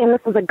just kept saying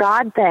this was a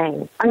God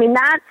thing. I mean,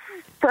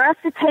 for us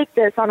to take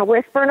this on a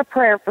whisper and a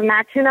prayer from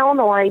Mattoon,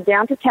 Illinois,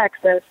 down to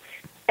Texas,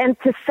 and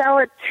to sell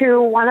it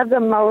to one of the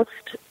most,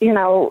 you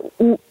know,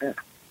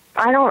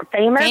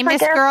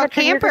 famous girl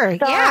camper.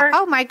 Yeah.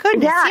 Oh my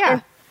goodness.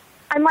 Yeah.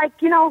 I'm like,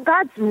 you know,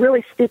 God's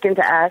really speaking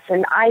to us,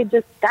 and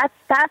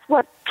that's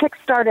what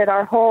kickstarted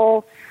our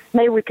whole.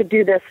 Maybe we could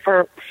do this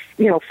for,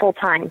 you know, full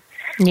time.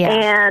 Yeah.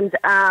 And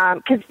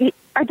because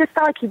I just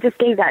felt like He just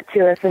gave that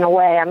to us in a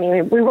way. I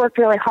mean, we worked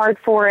really hard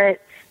for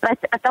it. But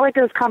I felt like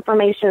it was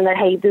confirmation that,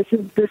 hey, this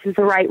is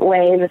the right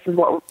way, and this is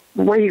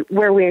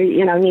where we,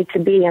 you know, need to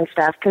be and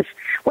stuff. Because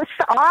what's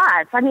the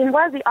odds? I mean,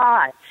 what are the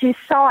odds? She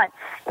saw it,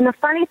 and the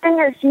funny thing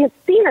is, she had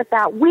seen it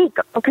that week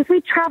because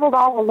we traveled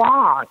all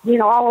along, you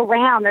know, all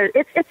around.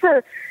 It's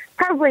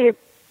probably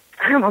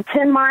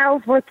 10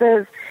 miles worth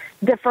of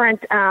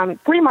different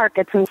flea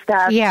markets and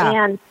stuff. Yeah.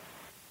 And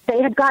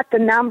they had got the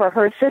number.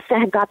 Her assistant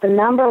had got the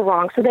number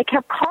wrong, so they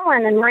kept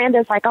calling. And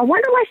Miranda's like, "I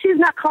wonder why she's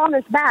not calling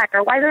us back,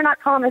 or why they're not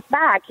calling us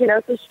back." You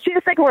know, so she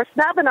was thinking we're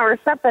snubbing her or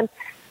something.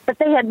 But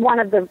they had one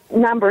of the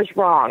numbers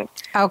wrong.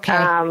 Okay.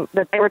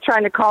 That they were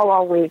trying to call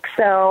all week.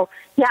 So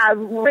yeah,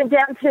 we went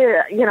down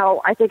to, you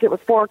know, I think it was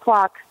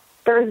 4:00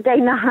 Thursday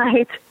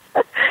night,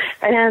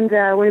 and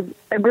we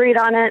agreed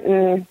on it.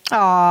 And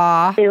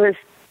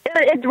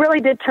it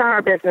really did turn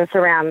our business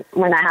around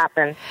when that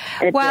happened.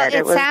 It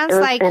sounds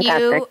like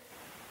fantastic.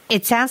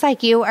 It sounds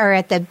like you are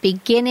at the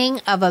beginning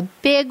of a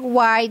big,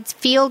 wide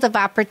field of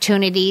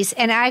opportunities.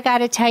 And I got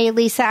to tell you,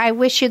 Lisa, I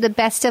wish you the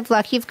best of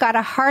luck. You've got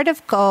a heart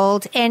of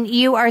gold, and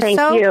you are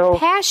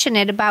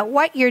passionate about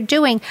what you're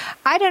doing.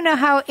 I don't know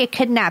how it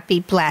could not be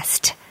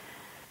blessed.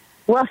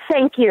 Well,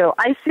 thank you.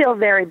 I feel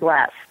very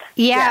blessed.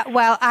 Yeah,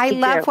 well, I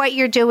love what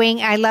you're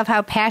doing. I love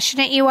how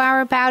passionate you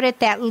are about it.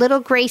 That little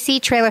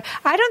Gracie trailer.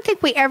 I don't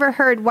think we ever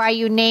heard why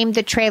you named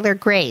the trailer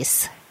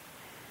Grace.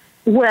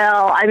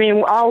 Well, I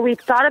mean, all we've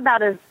thought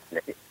about is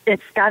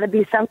it's got to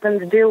be something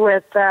to do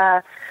with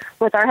our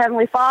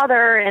Heavenly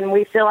Father, and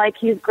we feel like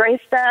He's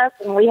graced us,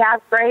 and we have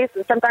grace,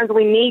 and sometimes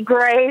we need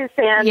grace,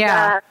 and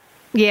So,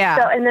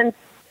 and then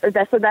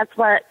that's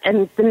what.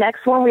 And the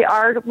next one, we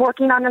are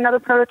working on another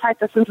prototype.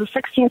 This is a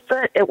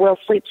 16-foot. It will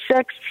sleep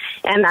 6,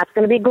 and that's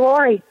going to be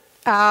Glory.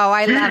 Oh,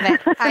 I love it.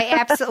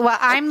 Well,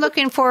 I'm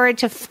looking forward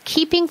to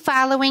keeping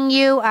following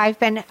you. I've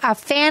been a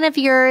fan of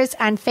yours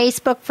on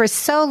Facebook for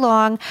so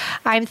long.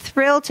 I'm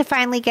thrilled to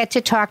finally get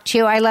to talk to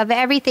you. I love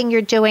everything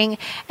you're doing,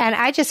 and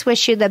I just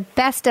wish you the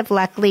best of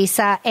luck,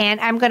 Lisa. And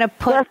I'm going to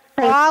put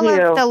all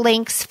of the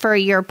links for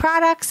your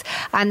products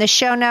on the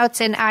show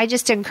notes, and I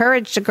just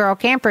encourage the girl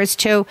campers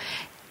to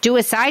do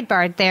a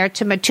sidebar there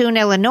to Mattoon,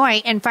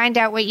 Illinois, and find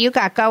out what you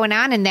got going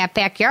on in that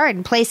backyard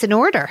and place an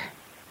order.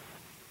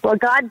 Well,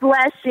 God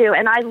bless you,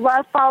 and I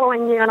love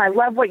following you, and I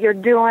love what you're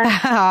doing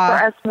for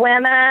us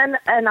women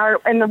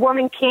and the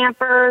women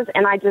campers,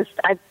 and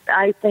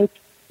I think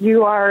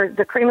you are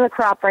the cream of the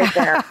crop right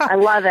there. I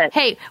love it.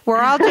 Hey, we're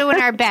all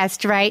doing our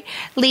best, right?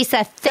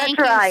 Lisa, thank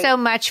you so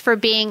much for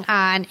being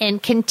on,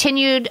 and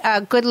continued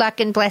good luck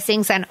and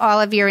blessings on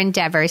all of your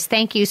endeavors.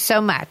 Thank you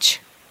so much.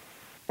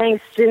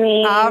 Thanks,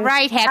 Janine. All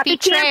right, happy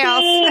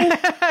trails.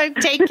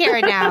 Take care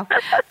now.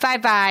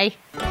 Bye-bye.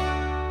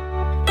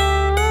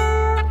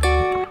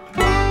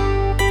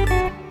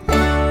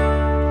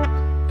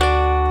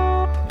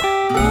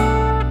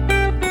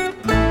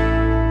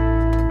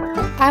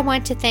 I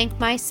want to thank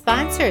my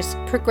sponsors,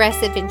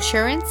 Progressive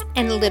Insurance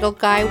and Little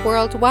Guy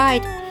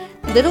Worldwide.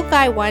 Little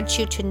Guy wants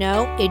you to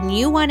know, and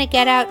you want to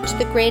get out into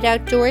the great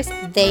outdoors,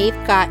 they've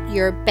got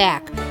your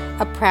back.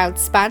 A proud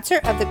sponsor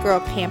of the Girl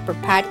Camper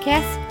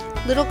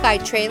podcast, Little Guy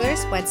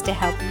Trailers wants to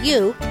help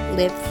you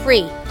live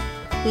free.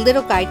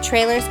 Little Guy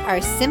Trailers are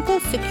simple,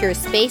 secure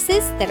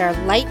spaces that are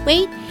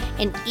lightweight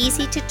and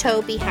easy to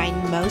tow behind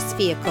most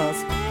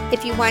vehicles.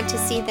 If you want to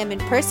see them in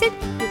person,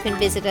 you can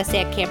visit us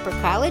at Camper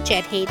College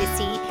at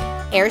Haydocy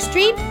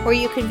Airstream, or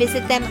you can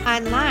visit them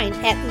online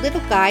at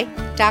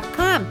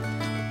littleguy.com.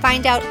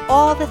 Find out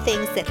all the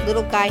things that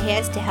Little Guy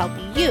has to help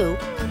you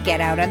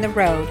get out on the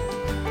road.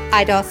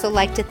 I'd also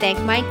like to thank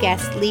my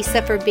guest,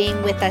 Lisa, for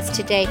being with us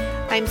today.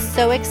 I'm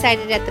so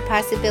excited at the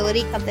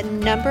possibility of the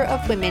number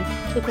of women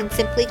who can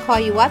simply call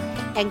you up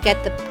and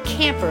get the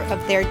camper of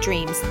their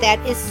dreams. That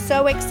is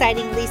so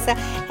exciting, Lisa,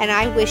 and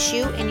I wish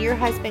you and your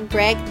husband,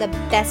 Greg, the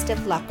best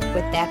of luck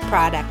with that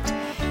product.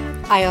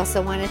 I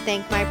also want to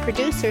thank my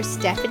producer,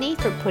 Stephanie,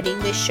 for putting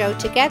this show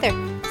together.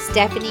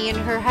 Stephanie and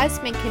her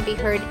husband can be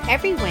heard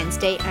every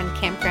Wednesday on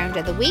Campground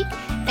of the Week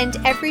and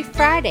every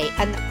Friday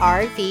on the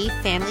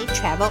RV Family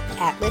Travel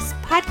Atlas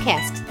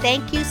podcast.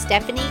 Thank you,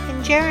 Stephanie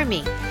and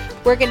Jeremy.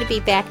 We're going to be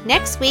back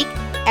next week.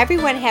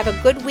 Everyone have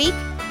a good week.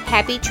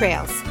 Happy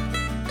trails.